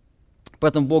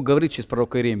 Поэтому Бог говорит через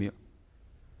пророка Иеремию: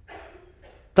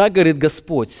 «Так говорит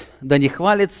Господь, да не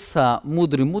хвалится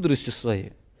мудрый мудростью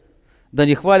своей, да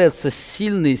не хвалится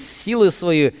сильный силой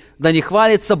своей, да не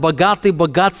хвалится богатый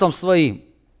богатством своим,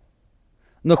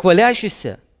 но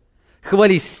хвалящийся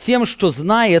хвались тем, что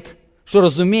знает, что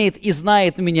разумеет и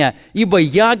знает меня, ибо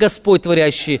я Господь,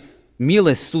 творящий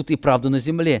милость, суд и правду на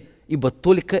земле, ибо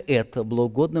только это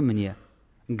благоугодно мне,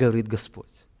 говорит Господь».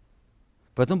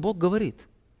 Поэтому Бог говорит,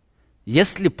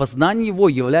 если познание Его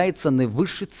является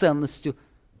наивысшей ценностью,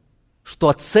 что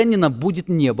оценено будет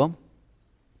небом,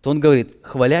 то Он говорит,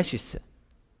 хвалящийся,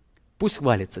 пусть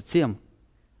хвалится тем,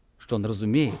 что он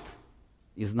разумеет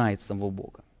и знает самого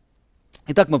Бога.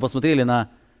 Итак, мы посмотрели на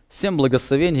 7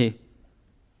 благословений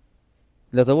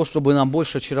для того, чтобы нам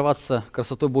больше очароваться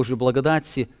красотой Божьей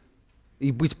благодати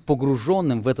и быть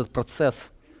погруженным в этот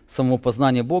процесс самого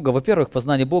познания Бога. Во-первых,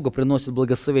 познание Бога приносит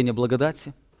благословение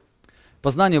благодати.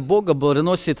 Познание Бога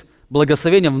приносит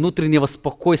благословение внутреннего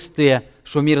спокойствия,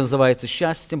 что в мире называется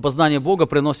счастьем. Познание Бога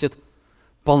приносит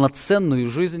полноценную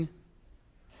жизнь.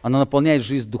 Она наполняет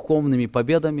жизнь духовными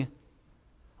победами.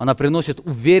 Она приносит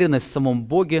уверенность в самом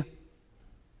Боге.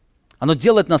 Оно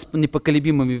делает нас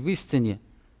непоколебимыми в истине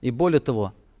И более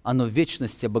того, оно в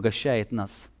вечности обогащает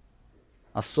нас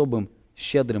особым,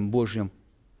 щедрым Божьим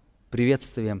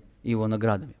приветствием и Его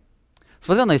наградами.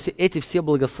 Смотря на эти все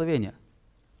благословения,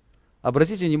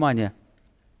 обратите внимание,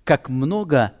 как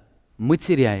много мы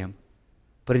теряем,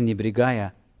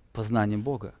 пренебрегая познанием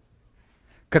Бога.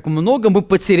 Как много мы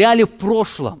потеряли в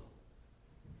прошлом,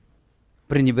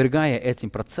 пренебрегая этим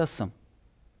процессом,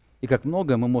 и как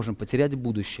много мы можем потерять в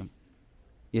будущем,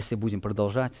 если будем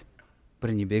продолжать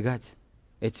пренебрегать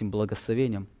этим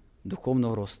благословением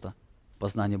духовного роста,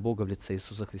 познания Бога в лице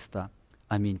Иисуса Христа.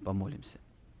 Аминь. Помолимся.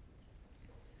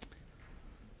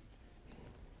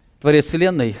 Творец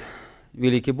Вселенной,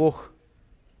 великий Бог,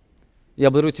 я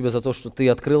благодарю Тебя за то, что Ты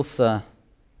открылся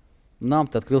нам,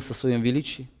 Ты открылся в Своем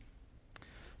величии.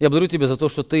 Я благодарю Тебя за то,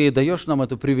 что Ты даешь нам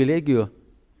эту привилегию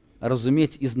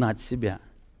разуметь и знать Себя.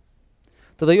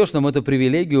 Ты даешь нам эту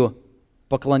привилегию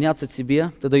поклоняться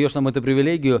Тебе, Ты даешь нам эту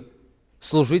привилегию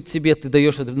служить Тебе, Ты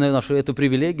даешь нашу эту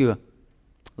привилегию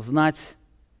знать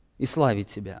и славить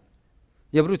Тебя.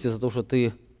 Я благодарю Тебя за то, что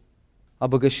Ты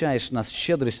обогащаешь нас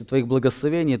щедростью Твоих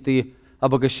благословений, Ты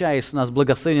обогащаешь нас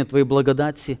благословением Твоей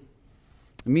благодати,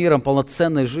 миром,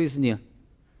 полноценной жизни.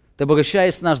 Ты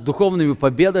обогащаешь нас духовными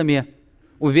победами,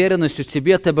 уверенностью в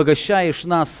Тебе, Ты обогащаешь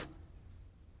нас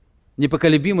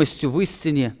непоколебимостью в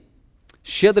истине,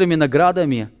 щедрыми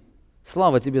наградами.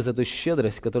 Слава Тебе за эту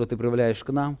щедрость, которую Ты проявляешь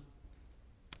к нам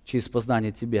через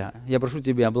познание Тебя. Я прошу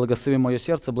Тебя, благослови мое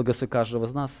сердце, благослови каждого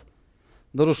из нас.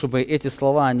 Даруй, чтобы эти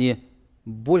слова, они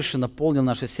больше наполнили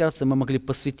наше сердце, мы могли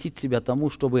посвятить Тебя тому,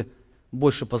 чтобы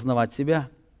больше познавать Тебя.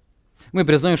 Мы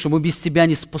признаем, что мы без Тебя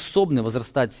не способны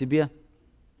возрастать в Тебе.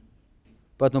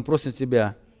 Поэтому просим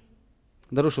Тебя,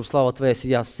 даруй, чтобы слава Твоя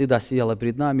всегда сияла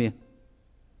перед нами.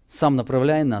 Сам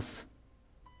направляй нас,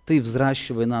 Ты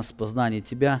взращивай нас в познании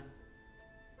Тебя.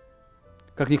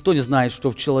 Как никто не знает, что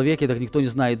в человеке, так никто не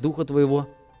знает Духа Твоего.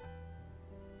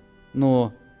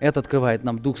 Но это открывает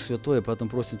нам Дух Святой, поэтому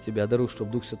просим Тебя, даруй,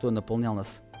 чтобы Дух Святой наполнял нас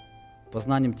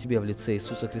познанием Тебя в лице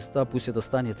Иисуса Христа. Пусть это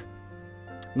станет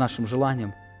нашим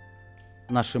желанием,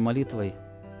 нашей молитвой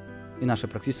и нашей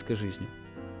практической жизнью.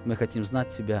 Мы хотим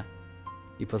знать Тебя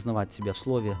и познавать Тебя в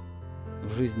Слове,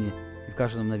 в жизни и в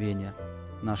каждом мгновении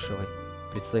нашего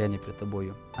предстояния пред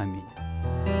Тобою. Аминь.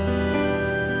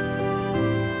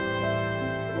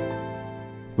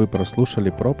 Вы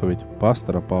прослушали проповедь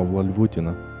пастора Павла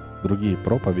Львутина. Другие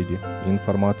проповеди и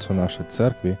информацию о нашей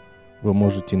церкви вы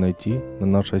можете найти на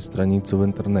нашей странице в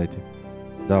интернете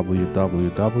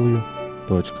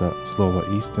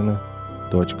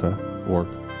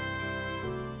www.slovoistины.org.